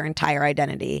and like their entire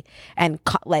identity and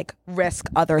like risk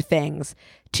other things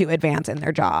to advance in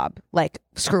their job. Like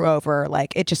screw over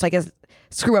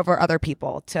other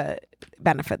people to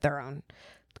benefit their own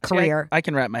career. I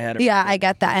can wrap my head around it. I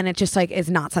get that, and it just like is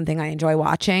not something I enjoy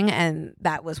watching, and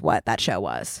that was what that show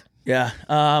was. Yeah,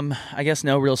 I guess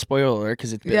no real spoiler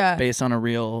because it's based on a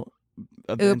real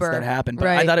events that happened. But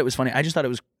I thought it was funny. I just thought it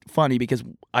was funny because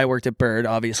I worked at Bird,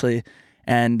 obviously,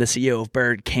 and the CEO of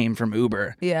Bird came from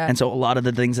Uber. Yeah, and so a lot of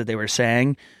the things that they were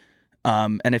saying,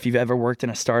 and if you've ever worked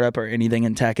in a startup or anything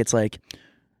in tech, it's like,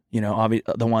 you know,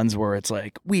 the ones where it's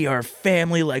like, we are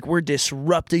family, like we're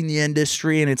disrupting the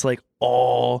industry, and it's like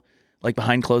all. Like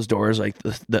behind closed doors, like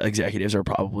the executives are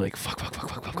probably like,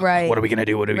 fuck. Right. What are we going to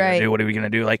do? What are we going to do? What are we going to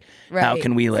do? Like, how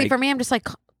can we like... See, for me, I'm just like,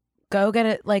 go get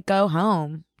it, like go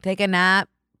home, take a nap,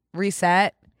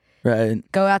 reset. Right.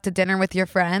 Go out to dinner with your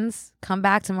friends. Come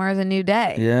back, tomorrow's a new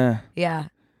day. Yeah. Yeah.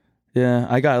 Yeah.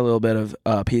 I got a little bit of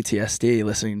PTSD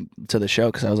listening to the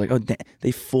show because I was like, oh,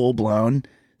 they full blown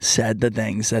said the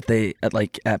things that they,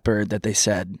 at Bird, that they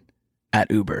said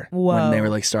at Uber. Whoa. When they were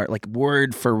like,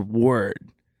 word for word.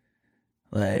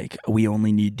 Like, we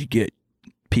only need to get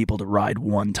people to ride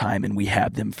one time and we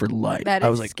have them for life. That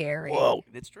is scary. Whoa,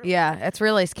 it's true. Yeah, it's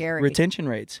really scary. Retention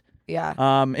rates. Yeah.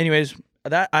 Anyways,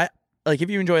 if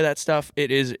you enjoy that stuff,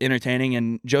 it is entertaining.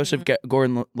 And Joseph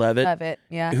Gordon-Levitt,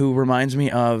 who reminds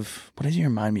me of, what does he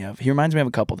remind me of? He reminds me of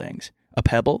a couple things. A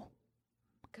pebble.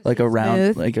 like a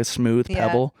round, smooth. like a smooth Yeah.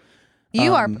 pebble.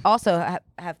 You are also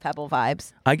have pebble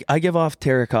vibes. I give off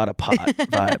terracotta pot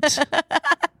vibes,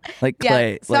 like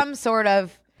clay, some sort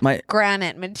of my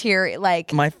granite material.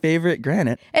 Like my favorite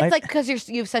granite. it's like because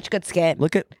you have such good skin.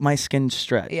 Look at my skin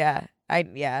stretch. Yeah,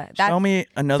 Show me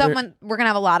another. We're gonna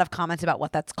have a lot of comments about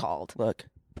what that's called. Look.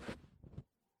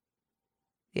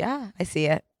 Yeah, I see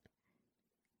it.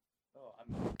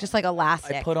 Just like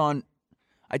elastic.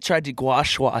 I tried to gua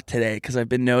sha today because I've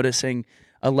been noticing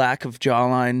a lack of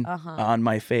jawline on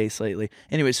my face lately.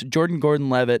 Anyways, so Jordan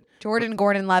Gordon-Levitt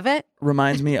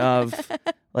reminds me of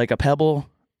like a pebble,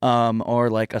 or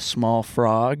like a small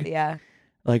frog. Yeah.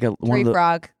 Like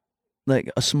frog.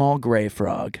 Like a small gray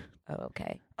frog. Oh,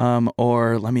 okay.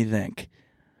 Or let me think.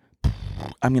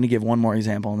 I'm gonna give one more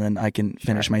example and then I can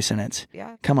finish my sentence.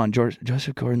 Yeah. Come on,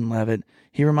 Joseph Gordon-Levitt.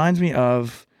 He reminds me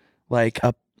of like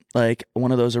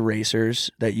one of those erasers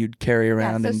that you'd carry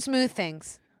around. Yeah, so smooth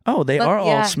things. Oh, they are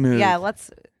all smooth. Yeah, let's.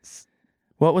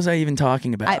 What was I even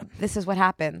talking about? This is what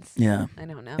happens. Yeah. I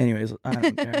don't know. Anyways, I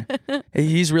don't care.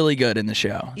 He's really good in the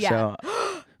show. Yeah. So,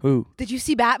 ooh. Did you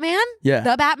see Batman? Yeah.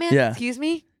 The Batman? Yeah. Excuse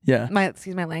me? Yeah.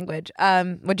 Excuse my language.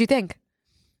 What'd you think?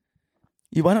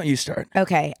 Why don't you start?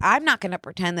 Okay. I'm not going to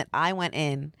pretend that I went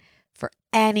in for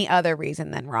any other reason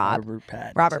than Robert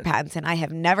Pattinson. I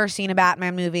have never seen a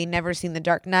Batman movie, never seen The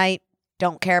Dark Knight,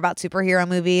 don't care about superhero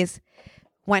movies.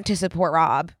 Went to support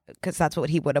Rob because that's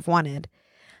what he would have wanted.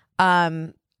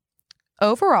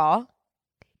 Overall,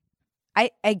 I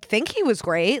think he was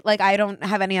great. Like, I don't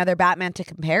have any other Batman to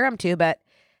compare him to, but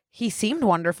he seemed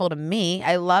wonderful to me.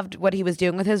 I loved what he was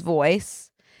doing with his voice.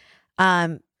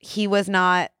 He was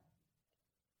not,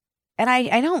 and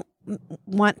I don't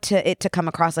want it to come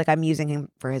across like I'm using him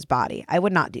for his body. I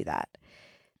would not do that.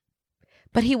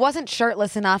 But he wasn't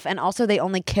shirtless enough, and also they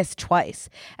only kissed twice.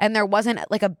 And there wasn't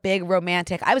like a big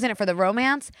romantic. I was in it for the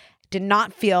romance. Did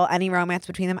not feel any romance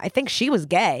between them. I think she was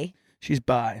gay. She's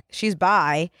bi.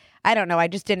 I don't know. I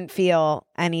just didn't feel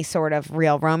any sort of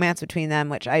real romance between them,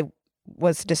 which I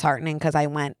was disheartening because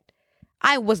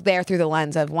I was there through the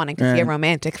lens of wanting to see a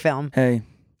romantic film. Hey,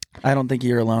 I don't think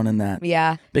you're alone in that.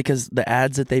 Yeah. Because the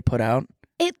ads that they put out.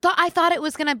 I thought it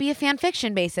was going to be a fan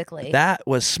fiction, basically. That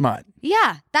was smut.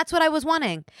 Yeah, that's what I was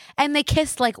wanting. And they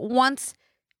kissed like once,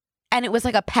 and it was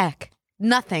like a peck.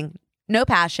 Nothing. No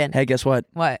passion. Hey, guess what?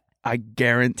 What? I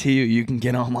guarantee you can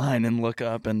get online and look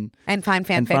up and find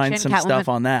fan fiction. Find some stuff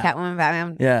on that. Catwoman,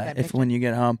 Batman. Yeah, when you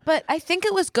get home. But I think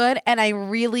it was good, and I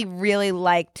really, really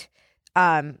liked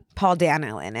Paul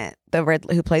Dano in it,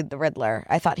 who played the Riddler.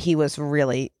 I thought he was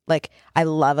really, like, I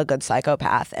love a good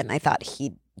psychopath, and I thought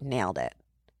he nailed it.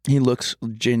 He looks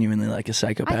genuinely like a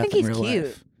psychopath. I think he's in real cute.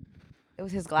 Life. It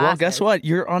was his glasses. Well, guess what?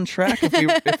 You're on track.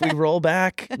 If we roll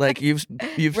back, like you've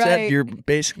Right. said, you're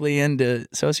basically into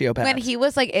sociopaths. When he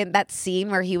was like in that scene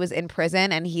where he was in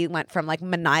prison and he went from like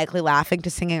maniacally laughing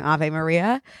to singing Ave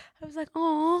Maria, I was like,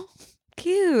 oh,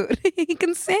 cute. He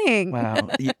can sing. Wow.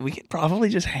 We could probably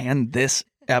just hand this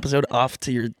episode off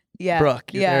to your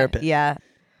Brooke, your therapist. Yeah.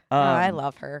 I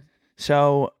love her.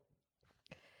 So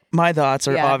my thoughts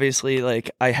are obviously like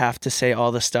I have to say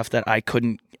all the stuff that I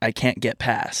can't get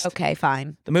past. Okay,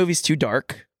 fine. The movie's too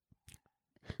dark.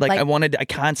 Like I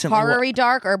constantly horror-y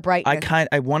dark or bright.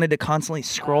 I wanted to constantly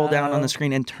scroll down on the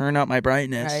screen and turn up my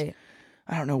brightness. Right.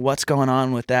 I don't know what's going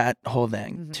on with that whole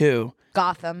thing. Mm-hmm. Too.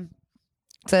 Gotham.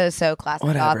 So classic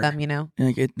Whatever. Gotham, you know.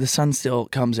 Like the sun still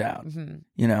comes out. Mm-hmm.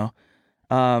 You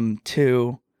know.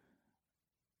 Two.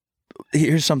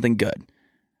 Here's something good.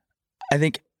 I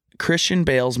think Christian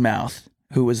Bale's mouth,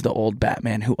 who was the old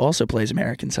Batman, who also plays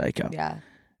American Psycho,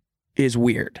 is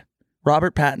weird.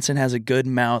 Robert Pattinson has a good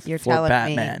mouth for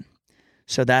Batman.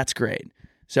 So that's great.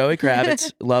 Zoe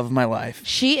Kravitz, love of my life.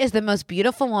 She is the most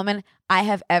beautiful woman I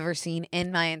have ever seen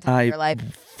in my entire life.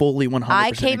 Fully 100%.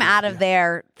 I came out of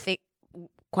there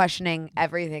questioning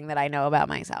everything that I know about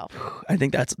myself. I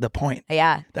think that's the point.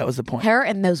 Yeah. That was the point. Her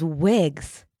and those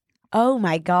wigs. Oh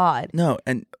my God. No,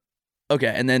 and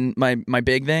okay, and then my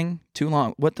big thing, too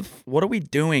long. What are we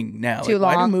doing now? Too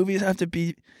long. Why do movies have to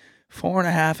be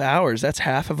 4.5 hours? That's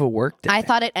half of a work day. I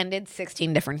thought it ended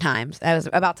 16 different times. I was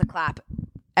about to clap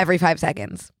every 5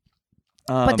 seconds.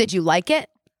 But did you like it?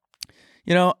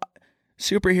 You know,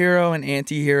 superhero and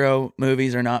anti-hero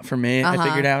movies are not for me. I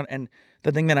figured out. And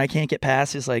the thing that I can't get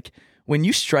past is like, when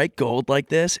you strike gold like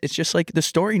this, it's just like the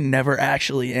story never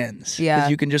actually ends. Yeah.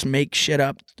 Because you can just make shit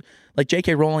up. Like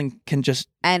J.K. Rowling can just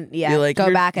be like,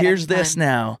 go back. Here's this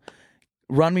now.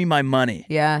 Run me my money.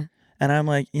 Yeah. And I'm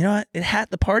like, you know what?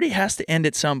 The party has to end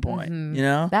at some point. Mm-hmm. You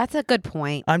know. That's a good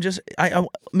point. I'm just I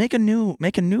make a new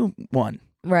one.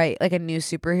 Right, like a new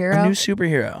superhero. A new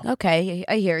superhero. Okay,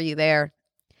 I hear you there.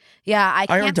 Yeah, I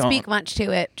really can't don't. speak much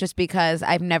to it just because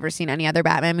I've never seen any other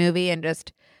Batman movie and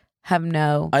just have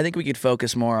no. I think we could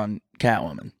focus more on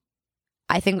Catwoman.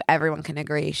 I think everyone can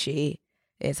agree she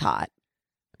is hot.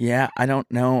 Yeah, I don't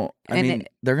know. I mean,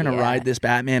 they're going to yeah. ride this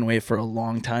Batman wave for a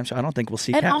long time, so I don't think we'll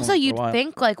see And Catwoman also, for a you'd while.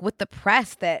 think, like, with the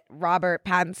press that Robert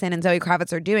Pattinson and Zoe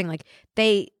Kravitz are doing, like,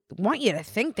 they want you to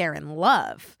think they're in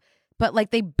love. But,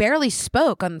 like, they barely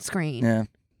spoke on screen. Yeah.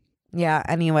 Yeah,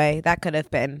 anyway, that could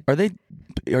have been.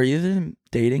 Are you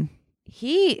dating?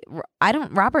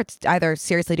 Robert's either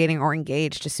seriously dating or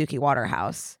engaged to Suki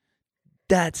Waterhouse.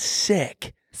 That's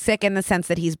sick. Sick in the sense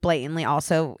that he's blatantly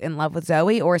also in love with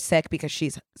Zoe, or sick because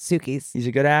she's Suki's. He's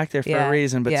a good actor for Yeah, a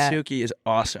reason, but yeah. Suki is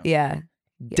awesome. Yeah.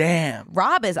 Damn.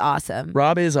 Rob is awesome.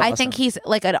 Rob is awesome. I think he's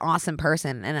like an awesome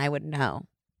person, and I would know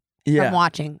yeah. from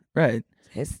watching Right.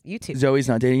 his YouTube. Zoe's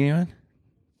not dating anyone?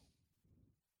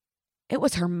 It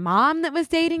was her mom that was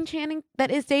dating Channing,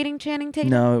 that is dating Channing Tatum?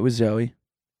 No, it was Zoe.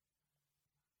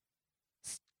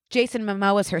 Jason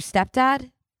Momoa is her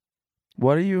stepdad?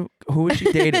 Who was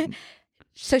she dating?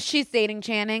 So she's dating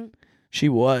Channing? She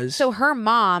was. So her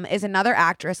mom is another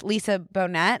actress, Lisa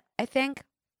Bonet, I think,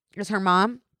 is her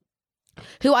mom,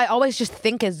 who I always just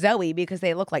think is Zoe because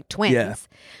they look like twins. Yeah.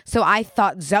 So I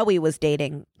thought Zoe was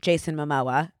dating Jason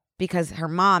Momoa because her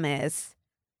mom is,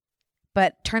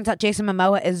 but turns out Jason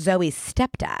Momoa is Zoe's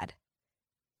stepdad.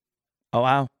 Oh,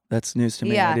 wow. That's news to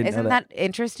me. Yeah, I didn't isn't know that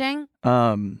interesting?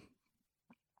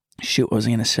 Shoot, what was I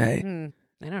going to say?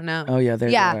 I don't know. Oh, yeah, there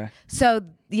you Yeah. are. So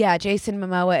yeah, Jason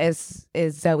Momoa is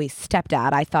Zoe's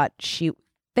stepdad. I thought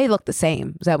they look the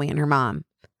same, Zoe and her mom.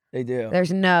 They do.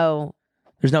 There's no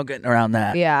getting around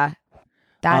that. Yeah.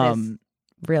 That is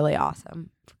really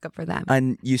awesome. Good for them.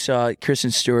 And you saw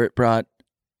Kristen Stewart brought,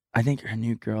 I think, her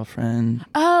new girlfriend.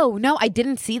 Oh, no, I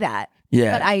didn't see that.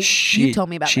 Yeah. But you told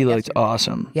me about She that looked yesterday.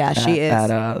 awesome. Yeah, she is.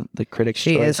 At the Critics'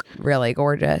 She Choice. is really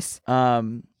gorgeous.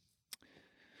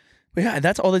 But yeah,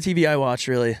 that's all the TV I watched,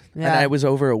 really. Yeah. And I was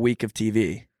over a week of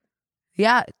TV.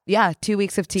 Yeah. 2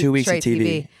 weeks of TV. 2 weeks of straight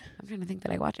TV. I'm trying to think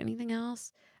that I watch anything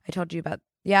else. I told you about.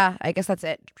 Yeah, I guess that's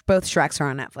it. Both Shreks are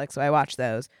on Netflix, so I watched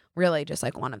those. Really, just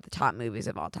like one of the top movies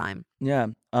of all time. Yeah.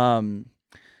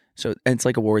 So it's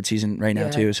like award season right now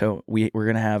too. So we're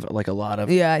gonna have like a lot of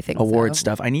I think award so.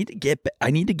 stuff. I need to get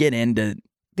into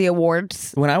The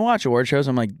awards. when I watch award shows.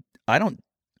 I'm like, I don't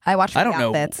know.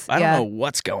 outfits. I don't know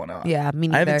what's going on. Yeah, me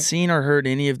neither. I haven't seen or heard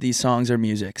any of these songs or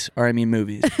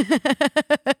movies.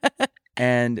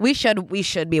 And we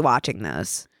should be watching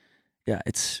those. yeah,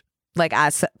 it's. Like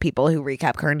as people who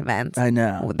recap current events. I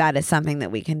know. That is something that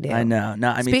we can do. I know. No,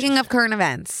 I mean, Speaking of current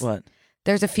events, what?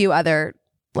 There's a few other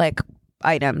like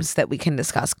items that we can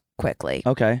discuss quickly.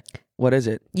 Okay. What is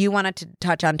it? You wanted to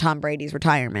touch on Tom Brady's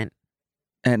retirement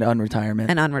And unretirement.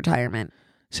 and unretirement.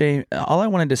 See, all I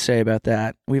wanted to say about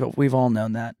that, we've all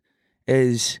known that,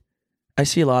 is I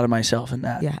see a lot of myself in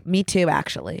that. Yeah, me too,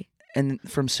 actually. And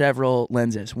from several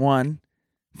lenses. One,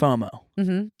 FOMO.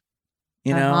 Mm-hmm.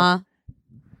 You know,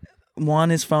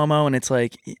 one is FOMO, and it's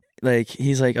like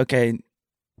he's like, okay,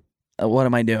 what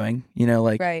am I doing? You know,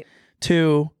 like right.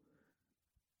 Two,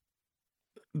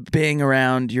 being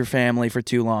around your family for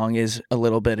too long is a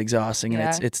little bit exhausting,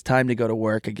 and it's time to go to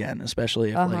work again,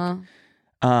 especially if like,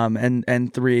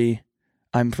 and three,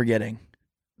 I'm forgetting.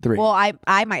 Three. Well,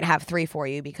 I might have three for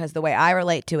you because the way I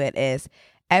relate to it is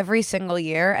every single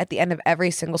year, at the end of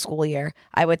every single school year,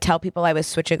 I would tell people I was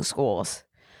switching schools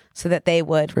so that they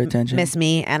would miss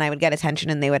me and I would get attention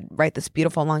and they would write this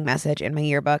beautiful long message in my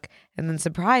yearbook. And then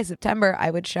surprise, September, I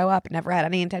would show up, never had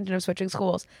any intention of switching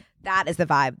schools. That is the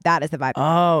vibe. That is the vibe.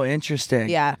 Oh, interesting.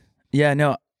 Yeah. Yeah,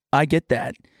 no, I get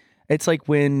that. It's like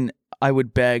when I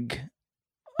would beg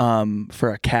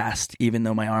for a cast, even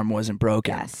though my arm wasn't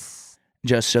broken. Yes.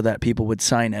 Just so that people would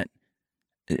sign it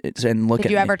and look at me.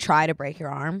 Did you ever try to break your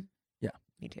arm? Yeah.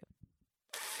 Me too.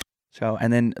 So,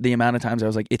 and then the amount of times I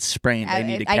was like, it's sprained. I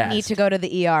need a cast. I need to go to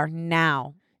the ER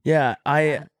now. Yeah,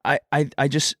 I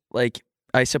just like,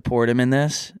 I support him in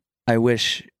this. I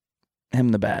wish him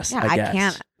the best. Yeah, I guess. I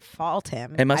can't fault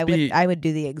him. It must be. I would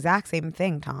do the exact same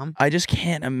thing, Tom. I just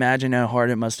can't imagine how hard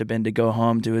it must have been to go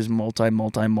home to his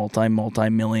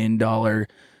multi-million-dollar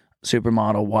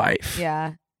supermodel wife.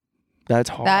 Yeah. That's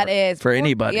hard. That is for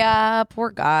anybody. Yeah,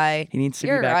 poor guy. He needs to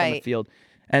You're be back on the right. field.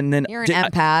 And then You're an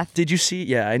empath. Did you see?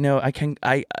 Yeah, I know. I'm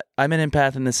an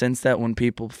empath in the sense that when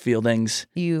people feel things,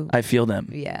 I feel them.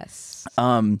 Yes.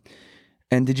 And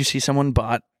did you see someone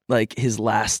bought like his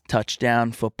last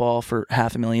touchdown football for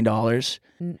 $500,000,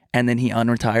 and then he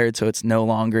unretired, so it's no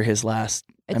longer his last.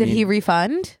 Did he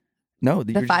refund? No,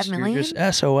 the $5 million? You're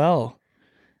just SOL.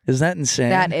 Is that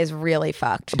insane? That is really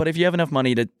fucked. But if you have enough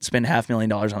money to spend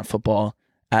 $500,000 on a football,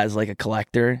 as like a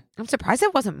collector. I'm surprised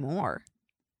it wasn't more.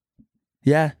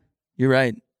 Yeah, you're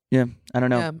right. Yeah, I don't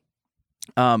know.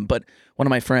 Yeah. But one of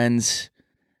my friends'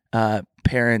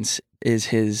 parents is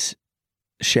his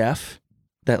chef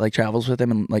that like travels with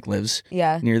him and like lives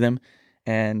near them.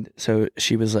 And so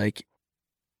she was like,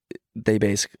 they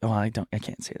basically, I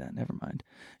can't say that. Never mind.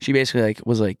 She basically like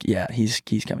was like, yeah, he's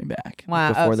coming back.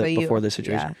 Wow. Before the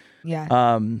situation.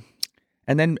 Yeah.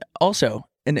 And then also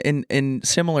in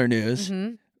similar news,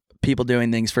 people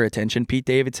doing things for attention. Pete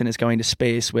Davidson is going to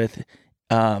space with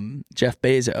Jeff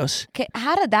Bezos. Okay,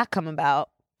 how did that come about?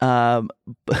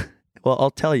 Well,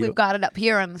 I'll tell you. We've got it up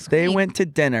here on the screen. They went to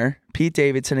dinner. Pete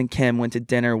Davidson and Kim went to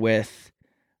dinner with,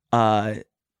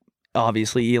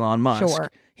 obviously, Elon Musk.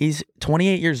 Sure. He's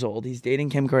 28 years old. He's dating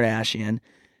Kim Kardashian.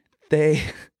 They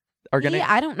are going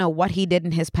to... I don't know what he did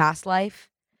in his past life,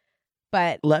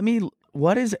 but... Let me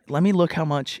look how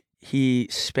much he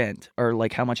spent, or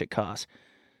like how much it costs.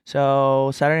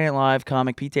 So, Saturday Night Live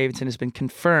comic Pete Davidson has been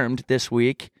confirmed this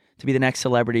week to be the next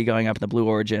celebrity going up in the Blue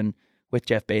Origin with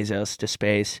Jeff Bezos to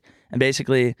space. And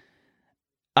basically,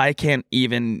 I can't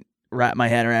even wrap my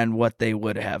head around what they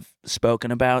would have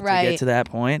spoken about to get to that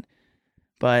point.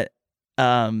 But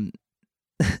Jeff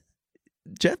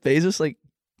Bezos like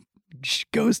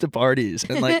goes to parties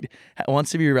and like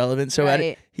wants to be relevant.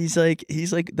 So he's like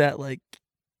that like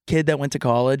kid that went to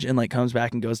college and like comes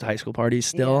back and goes to high school parties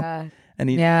still. Yeah.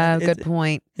 And good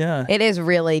point. Yeah. It is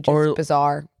really just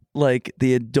bizarre. Like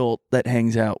the adult that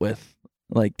hangs out with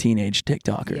like teenage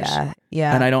TikTokers. Yeah.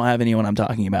 Yeah. And I don't have anyone I'm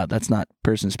talking about. That's not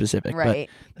person specific. Right.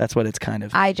 But that's what it's kind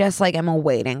of. I just like am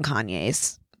awaiting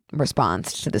Kanye's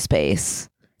response to the space.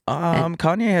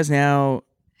 Kanye has now,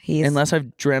 He's unless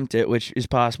I've dreamt it, which is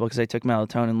possible because I took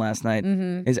melatonin last night,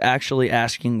 is actually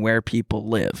asking where people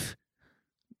live.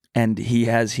 And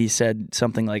he said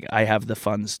something like, I have the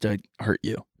funds to hurt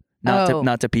you.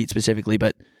 Not to Pete specifically,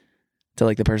 but to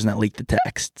like the person that leaked the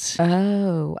texts.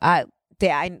 Oh,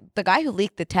 the guy who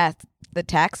leaked the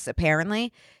texts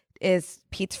apparently is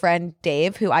Pete's friend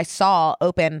Dave, who I saw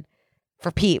open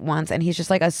for Pete once, and he's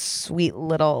just like a sweet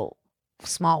little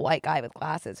small white guy with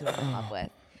glasses who I'm in love with,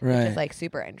 which is like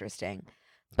super interesting.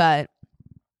 But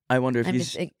I wonder if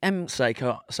he's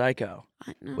psycho,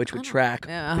 which would track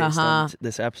based on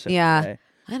this episode. Yeah. Today.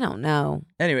 I don't know.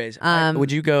 Anyways,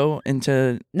 would you go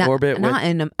into orbit?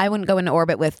 I wouldn't go into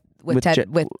orbit with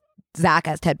Zach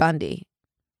as Ted Bundy.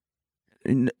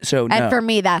 So no. And for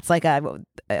me, that's like a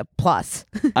plus.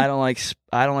 I don't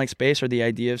like space or the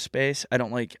idea of space. I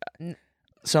don't like.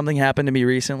 Something happened to me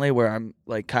recently where I'm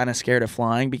like kind of scared of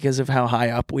flying because of how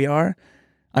high up we are.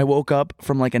 I woke up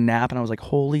from like a nap and I was like,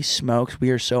 holy smokes,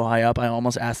 we are so high up. I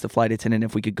almost asked the flight attendant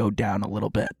if we could go down a little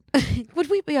bit.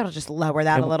 Would we be able to just lower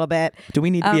that a little bit? Do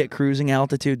we need to be at cruising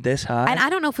altitude this high? And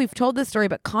I don't know if we've told this story,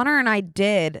 but Connor and I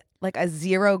did like a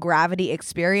zero gravity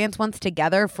experience once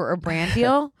together for a brand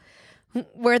deal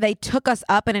where they took us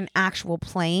up in an actual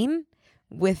plane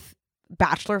with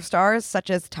Bachelor stars such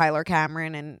as Tyler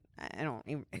Cameron and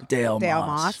Dale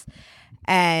Moss.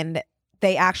 And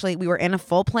we were in a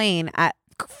full plane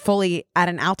fully at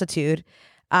an altitude,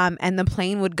 and the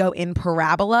plane would go in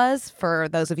parabolas. For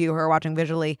those of you who are watching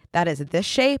visually, that is this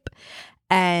shape,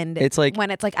 and it's like when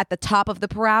it's like at the top of the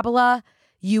parabola,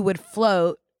 you would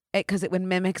float because it would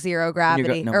mimic zero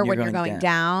gravity. When you're going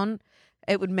down,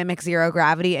 it would mimic zero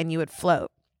gravity, and you would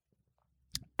float.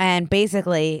 And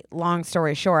basically, long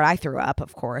story short, I threw up.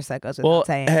 Of course, that goes without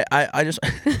saying. I just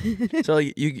so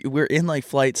like, we're in like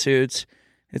flight suits.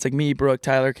 It's like me, Brooke,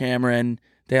 Tyler Cameron,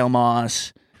 Dale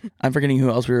Moss. I'm forgetting who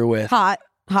else we were with. Hot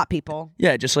people.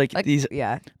 Yeah, just like these.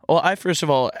 Yeah. Well, I first of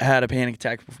all had a panic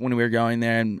attack when we were going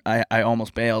there, and I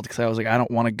almost bailed because I was like, I don't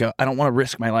want to go. I don't want to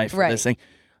risk my life for this thing.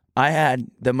 I had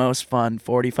the most fun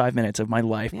 45 minutes of my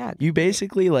life. Yeah. You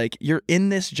basically like you're in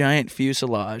this giant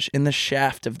fuselage in the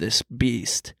shaft of this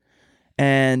beast,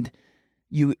 and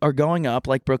you are going up,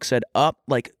 like Brooke said, up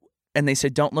like. And they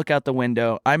said, don't look out the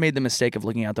window. I made the mistake of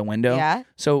looking out the window. Yeah.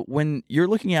 So when you're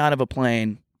looking out of a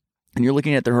plane and you're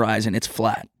looking at the horizon, it's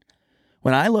flat.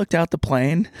 When I looked out the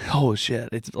plane, oh shit,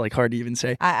 it's like hard to even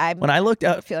say. When I looked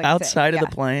out outside of the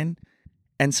plane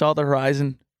and saw the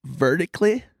horizon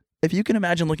vertically, if you can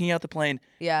imagine looking out the plane,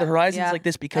 the horizon's like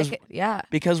this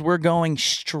because we're going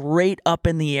straight up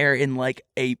in the air in like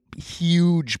a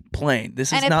huge plane.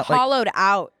 This is not hollowed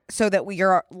out. So that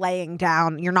you're laying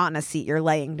down, you're not in a seat, you're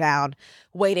laying down,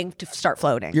 waiting to start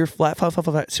floating. You're flat.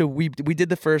 So we did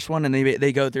the first one, and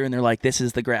they go through, and they're like, "This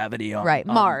is the gravity on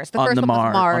Mars." The first one was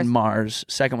Mars. On Mars.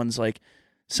 Second one's like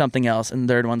something else, and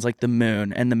the third one's like the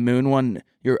moon. And the moon one,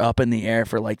 you're up in the air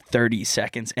for like 30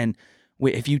 seconds, and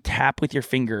if you tap with your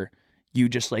finger, you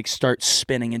just like start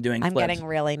spinning and doing I'm flips. getting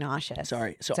really nauseous.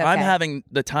 Sorry. So It's okay. I'm having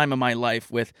the time of my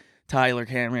life with Tyler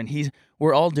Cameron.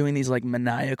 We're all doing these like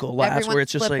maniacal laughs Everyone's where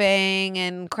it's just like, flipping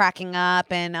and cracking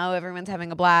up, and everyone's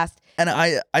having a blast.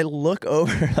 and I look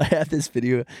over. I have this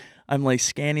video. I'm like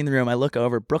scanning the room. I look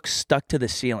over. Brooke's stuck to the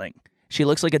ceiling. She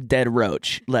looks like a dead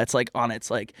roach that's like on its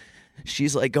like,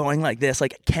 she's like going like this,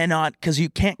 like cannot, because you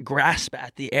can't grasp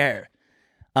at the air.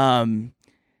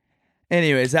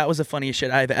 Anyways, that was the funniest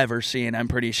shit I've ever seen. I'm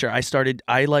pretty sure.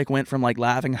 I like went from like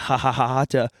laughing ha ha ha ha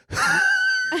to.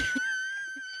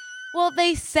 Well,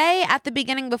 they say at the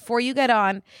beginning before you get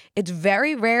on, it's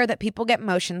very rare that people get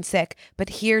motion sick, but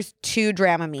here's 2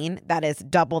 Dramamine, that is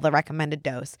double the recommended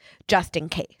dose, just in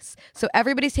case. So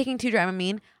everybody's taking 2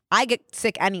 Dramamine. I get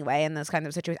sick anyway in those kinds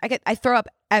of situations. I throw up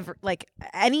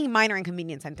any minor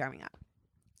inconvenience, I'm throwing up.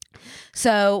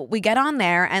 So we get on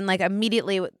there, and like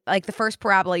immediately, like the first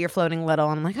parabola, you're floating little,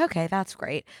 and I'm like, okay, that's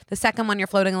great. The second one, you're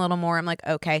floating a little more. I'm like,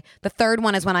 okay. The third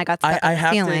one is when I got stuck on the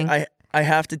ceiling. I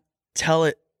have to tell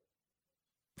it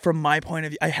from my point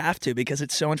of view. I have to, because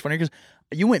it's so much funnier, because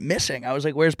you went missing. I was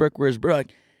like, where's Brooke? Where's Brooke?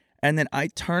 And then I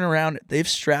turn around. They've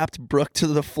strapped Brooke to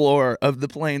the floor of the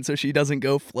plane so she doesn't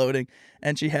go floating.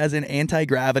 And she has an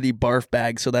anti-gravity barf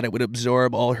bag so that it would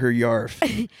absorb all her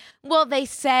yarf. Well, they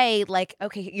say, like,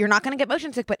 okay, you're not going to get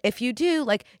motion sick, but if you do,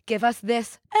 like, give us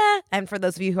this. And for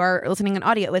those of you who are listening in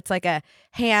audio, it's like a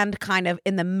hand kind of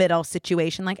in the middle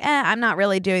situation. Like, I'm not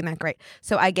really doing that great.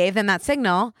 So I gave them that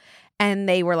signal. And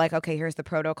they were like, okay, here's the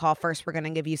protocol. First, we're going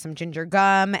to give you some ginger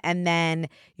gum. And then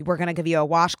we're going to give you a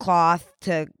washcloth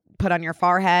to put on your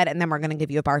forehead, and then we're going to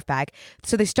give you a barf bag.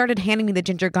 So they started handing me the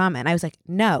ginger gum, and I was like,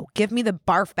 no, give me the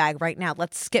barf bag right now.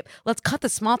 Let's cut the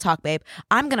small talk, babe.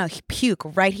 I'm going to puke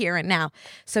right here and now.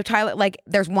 So Tyler, like,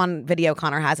 there's one video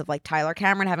Connor has of like Tyler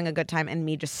Cameron having a good time and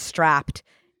me just strapped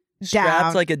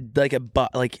down. Like they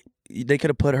could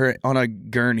have put her on a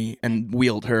gurney and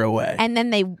wheeled her away. And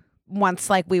then once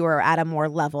like we were at a more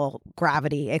level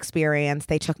gravity experience,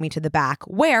 they took me to the back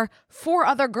where 4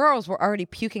 other girls were already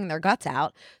puking their guts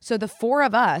out. So the 4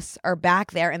 of us are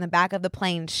back there in the back of the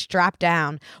plane strapped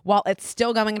down while it's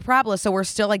still going in parabola. So we're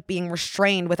still like being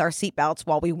restrained with our seatbelts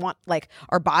while we want, like,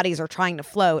 our bodies are trying to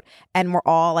float, and we're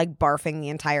all like barfing the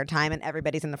entire time, and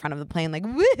everybody's in the front of the plane like,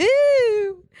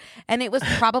 woohoo! And it was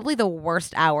probably the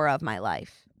worst hour of my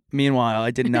life. Meanwhile,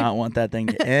 I did not want that thing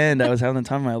to end. I was having the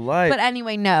time of my life. But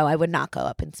anyway, no, I would not go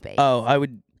up in space. Oh,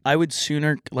 I would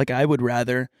sooner, like, I would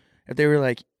rather, if they were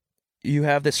like, you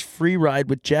have this free ride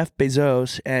with Jeff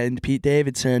Bezos and Pete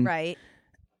Davidson. Right.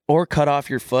 Or cut off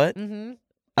your foot. Mm-hmm.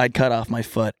 I'd cut off my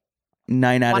foot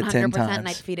 9 out of 10 times. 100%, and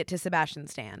I'd feed it to Sebastian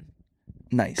Stan.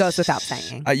 Nice. Goes without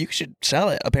saying. You should sell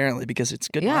it, apparently, because it's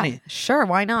good money. Sure,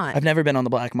 why not? I've never been on the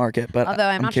black market, but although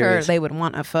I'm not curious. sure they would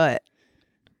want a foot.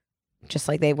 Just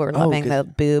like they were loving the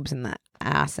boobs and the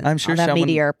ass and I'm sure all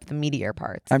the meteor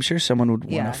parts. I'm sure someone would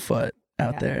want a foot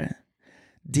out there.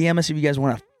 DM us if you guys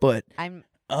want a foot.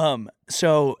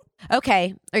 So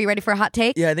okay, are you ready for a hot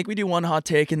take? Yeah, I think we do one hot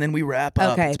take and then we wrap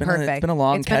up. Okay, perfect. It's been a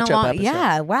long catch up episode.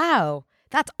 Yeah, wow,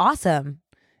 that's awesome.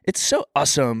 It's so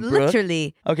awesome, bro.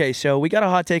 Literally. Okay, so we got a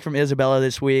hot take from Isabella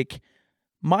this week.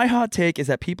 My hot take is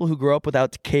that people who grow up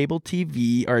without cable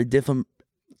TV are a different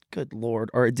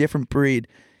breed.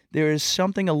 There is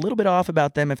something a little bit off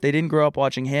about them if they didn't grow up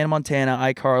watching Hannah Montana,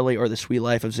 iCarly, or The Sweet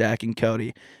Life of Zach and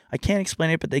Cody. I can't explain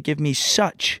it, but they give me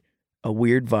such a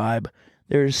weird vibe.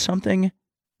 There is something ...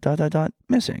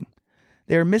 missing.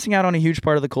 They are missing out on a huge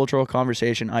part of the cultural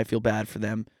conversation. I feel bad for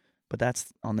them, but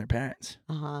that's on their parents.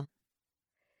 Uh-huh.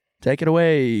 Take it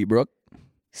away, Brooke.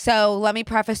 So let me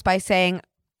preface by saying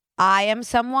I am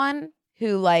someone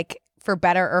who, like, for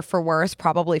better or for worse,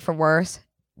 probably for worse,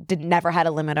 never had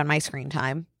a limit on my screen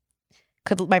time.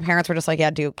 My parents were just like,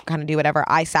 yeah, do whatever.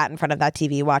 I sat in front of that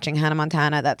TV watching Hannah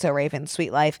Montana, That's So Raven,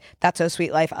 Sweet Life, That's So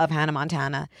Sweet Life of Hannah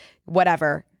Montana,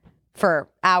 whatever, for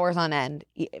hours on end,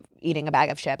 eating a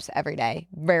bag of chips every day.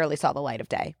 Rarely saw the light of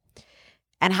day.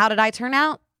 And how did I turn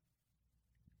out?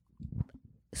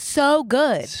 So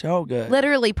good. So good.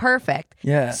 Literally perfect.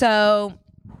 Yeah. So,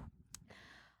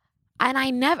 and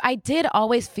I did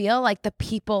always feel like the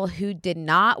people who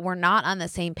were not on the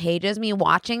same page as me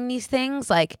watching these things,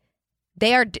 like,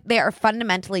 they are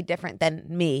fundamentally different than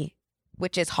me,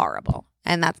 which is horrible.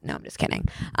 And I'm just kidding.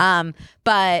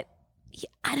 But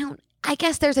I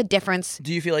guess there's a difference.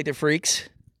 Do you feel like they're freaks?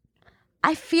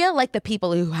 I feel like the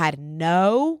people who didn't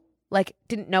know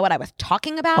what I was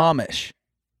talking about. Amish.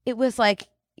 It was like,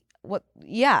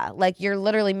 like you're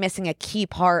literally missing a key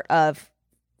part of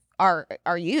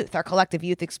our youth, our collective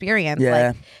youth experience.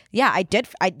 Yeah. I did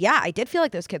feel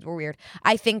like those kids were weird.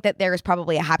 I think that there is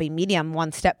probably a happy medium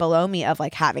one step below me of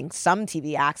like having some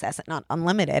TV access and not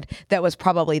unlimited. That was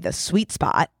probably the sweet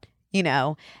spot,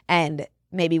 and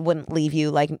maybe wouldn't leave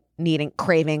you like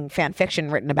craving fan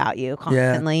fiction written about you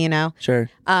constantly, Sure.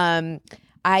 I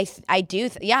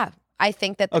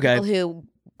think that the people who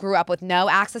grew up with no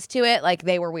access to it, like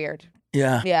they were weird.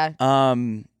 Yeah. Yeah.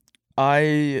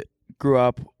 I grew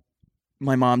up,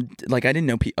 my mom, like I didn't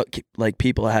know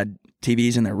people had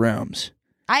TVs in their rooms.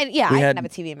 I didn't have a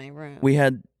TV in my room. We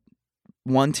had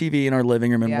one TV in our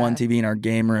living room and one TV in our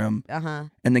game room.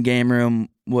 And the game room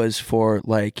was for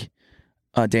like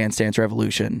Dance Dance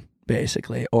Revolution,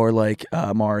 basically, or like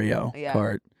Mario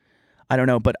Kart. I don't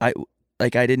know, but I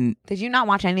didn't. Did you not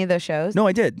watch any of those shows? No,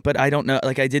 I did, but I don't know.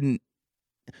 Like I didn't.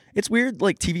 It's weird,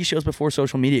 like TV shows before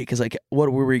social media, because like,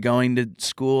 what were we going to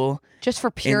school just for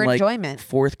pure in, like, enjoyment?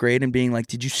 4th grade and being like,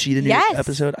 "Did you see the new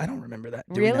episode?" I don't remember that.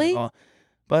 Really? That at all.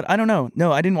 But I don't know.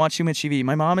 No, I didn't watch too much TV.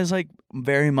 My mom is like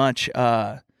very much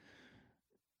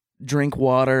drink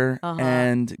water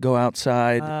and go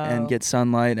outside and get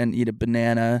sunlight and eat a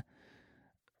banana.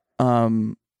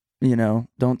 Don't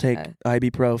take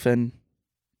ibuprofen.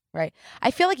 Right.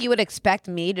 I feel like you would expect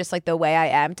me, just like the way I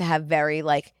am, to have very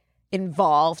like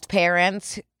involved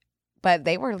parents, but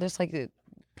they were just like,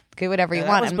 do whatever you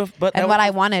want. What I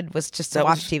wanted was just to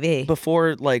watch TV.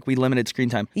 Before like we limited screen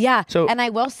time. Yeah. So, and I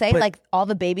will say, like all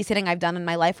the babysitting I've done in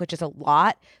my life, which is a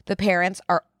lot, the parents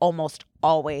are almost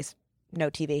always no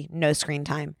TV, no screen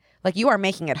time. Like you are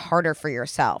making it harder for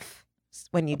yourself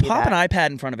when you do pop that. an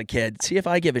iPad in front of a kid. See if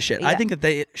I give a shit. Yeah. I think that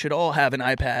they should all have an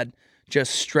iPad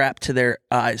just strapped to their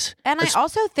eyes. And I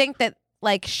also think that,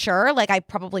 like, sure, like I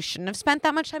probably shouldn't have spent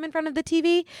that much time in front of the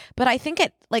TV, but I think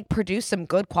it like produced some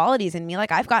good qualities in me.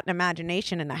 Like I've got an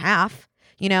imagination and a half.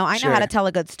 I know how to tell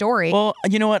a good story. Well,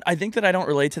 you know what? I think that I don't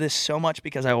relate to this so much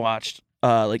because I watched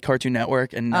like Cartoon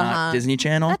Network and not Disney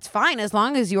Channel. That's fine as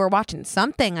long as you were watching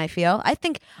something. I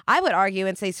think I would argue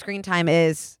and say screen time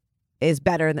is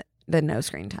better than no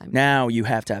screen time. Now you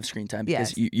have to have screen time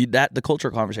because the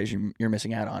cultural conversation you're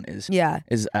missing out on is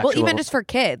actual. Well, even just for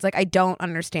kids, like I don't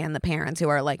understand the parents who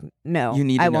are like, no, you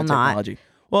need I to know will technology. Not.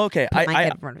 Well, okay,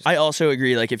 I also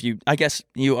agree. Like I guess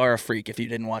you are a freak if you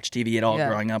didn't watch TV at all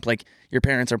growing up. Like your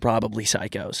parents are probably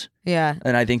psychos. Yeah,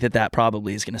 and I think that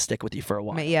probably is going to stick with you for a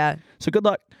while. Yeah. So good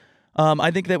luck.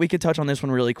 I think that we could touch on this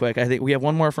one really quick. I think we have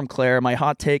one more from Claire. My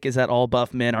hot take is that all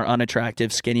buff men are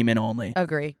unattractive, skinny men only.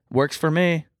 Agree. Works for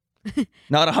me.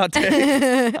 Not a hot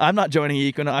take. I'm not joining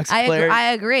Equinox. Claire.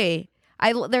 I agree.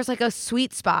 There's like a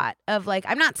sweet spot of like,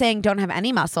 I'm not saying don't have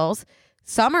any muscles.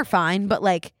 Some are fine, but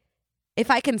like if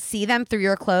I can see them through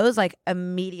your clothes, like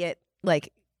immediate,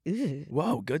 like, ew.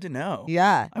 Whoa, good to know.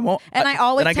 Yeah. I won't. And I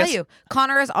always tell you,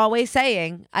 Connor is always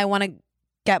saying, I want to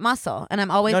get muscle. And I'm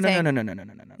always saying. No.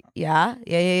 Yeah.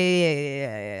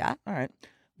 All right.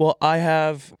 Well, I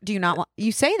have. Do you not want.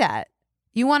 You say that.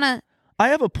 You want to. I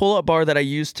have a pull-up bar that I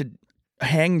use to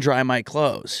hang dry my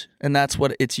clothes. And that's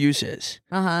what its use is.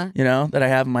 That I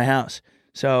have in my house.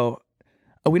 So.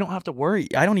 We don't have to worry.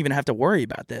 I don't even have to worry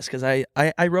about this because I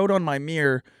wrote on my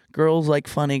mirror, girls like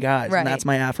funny guys. Right. And that's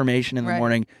my affirmation in the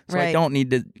morning. So I don't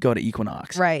need to go to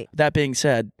Equinox. Right. That being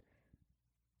said.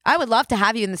 I would love to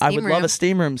have you in the steam room. I would love a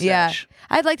steam room sesh. Yeah.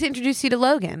 I'd like to introduce you to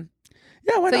Logan.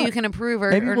 Yeah, why not? So you can approve or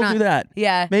Maybe or we'll not. do that.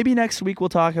 Yeah. Maybe next week we'll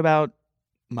talk about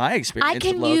my experience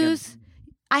with Logan.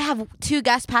 I have 2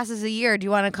 guest passes a year. Do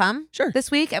you want to come? Sure. This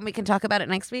week and we can talk about it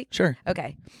next week? Sure.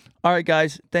 Okay. All right,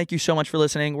 guys. Thank you so much for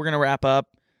listening. We're going to wrap up.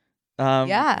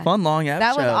 Fun long episode.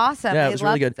 That was awesome. Yeah, it was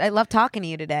really good. I love talking to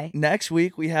you today. Next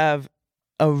week we have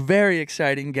a very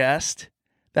exciting guest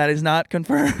that is not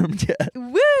confirmed yet.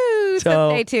 Woo!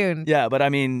 So stay tuned. Yeah, but I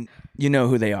mean, you know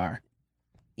who they are.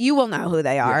 You will know who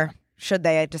they are should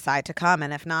they decide to come,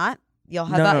 and if not,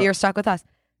 you're stuck with us.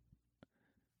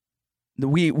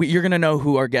 You're gonna know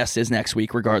who our guest is next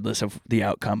week, regardless of the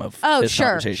outcome of this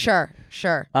conversation.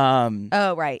 Sure.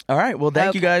 Oh, right. All right. Well,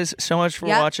 thank you guys so much for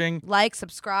watching. Like,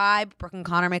 subscribe. Brooke and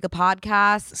Connor make a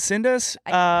podcast. Send us.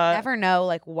 I never know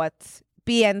like what's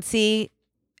BNC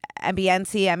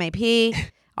MAP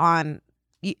on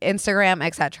Instagram,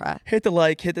 etc. Hit the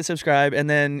like, hit the subscribe, and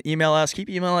then email us. Keep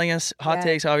emailing us. Hot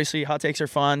takes, obviously. Hot takes are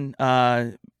fun.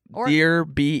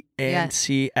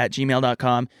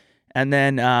 DearBNC@gmail.com. And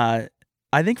then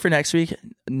I think for next week,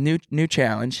 new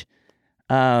challenge.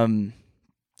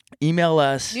 Email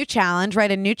us. New challenge.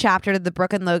 Write a new chapter to the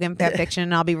Brooke and Logan fan fiction,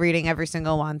 and I'll be reading every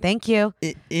single one. Thank you.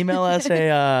 Email us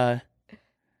a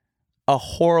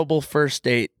horrible first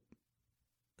date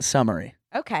summary.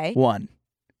 Okay. 1.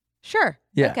 Sure.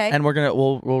 Yeah. Okay. And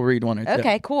we'll read one or two.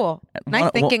 Okay, cool.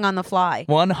 Nice thinking on the fly.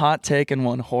 One hot take and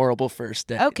one horrible first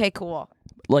date. Okay, cool.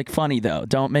 Like funny though.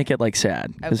 Don't make it like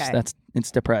sad because Okay.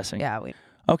 it's depressing. Yeah.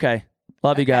 Okay.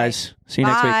 Love you guys. See you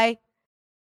next week. Bye.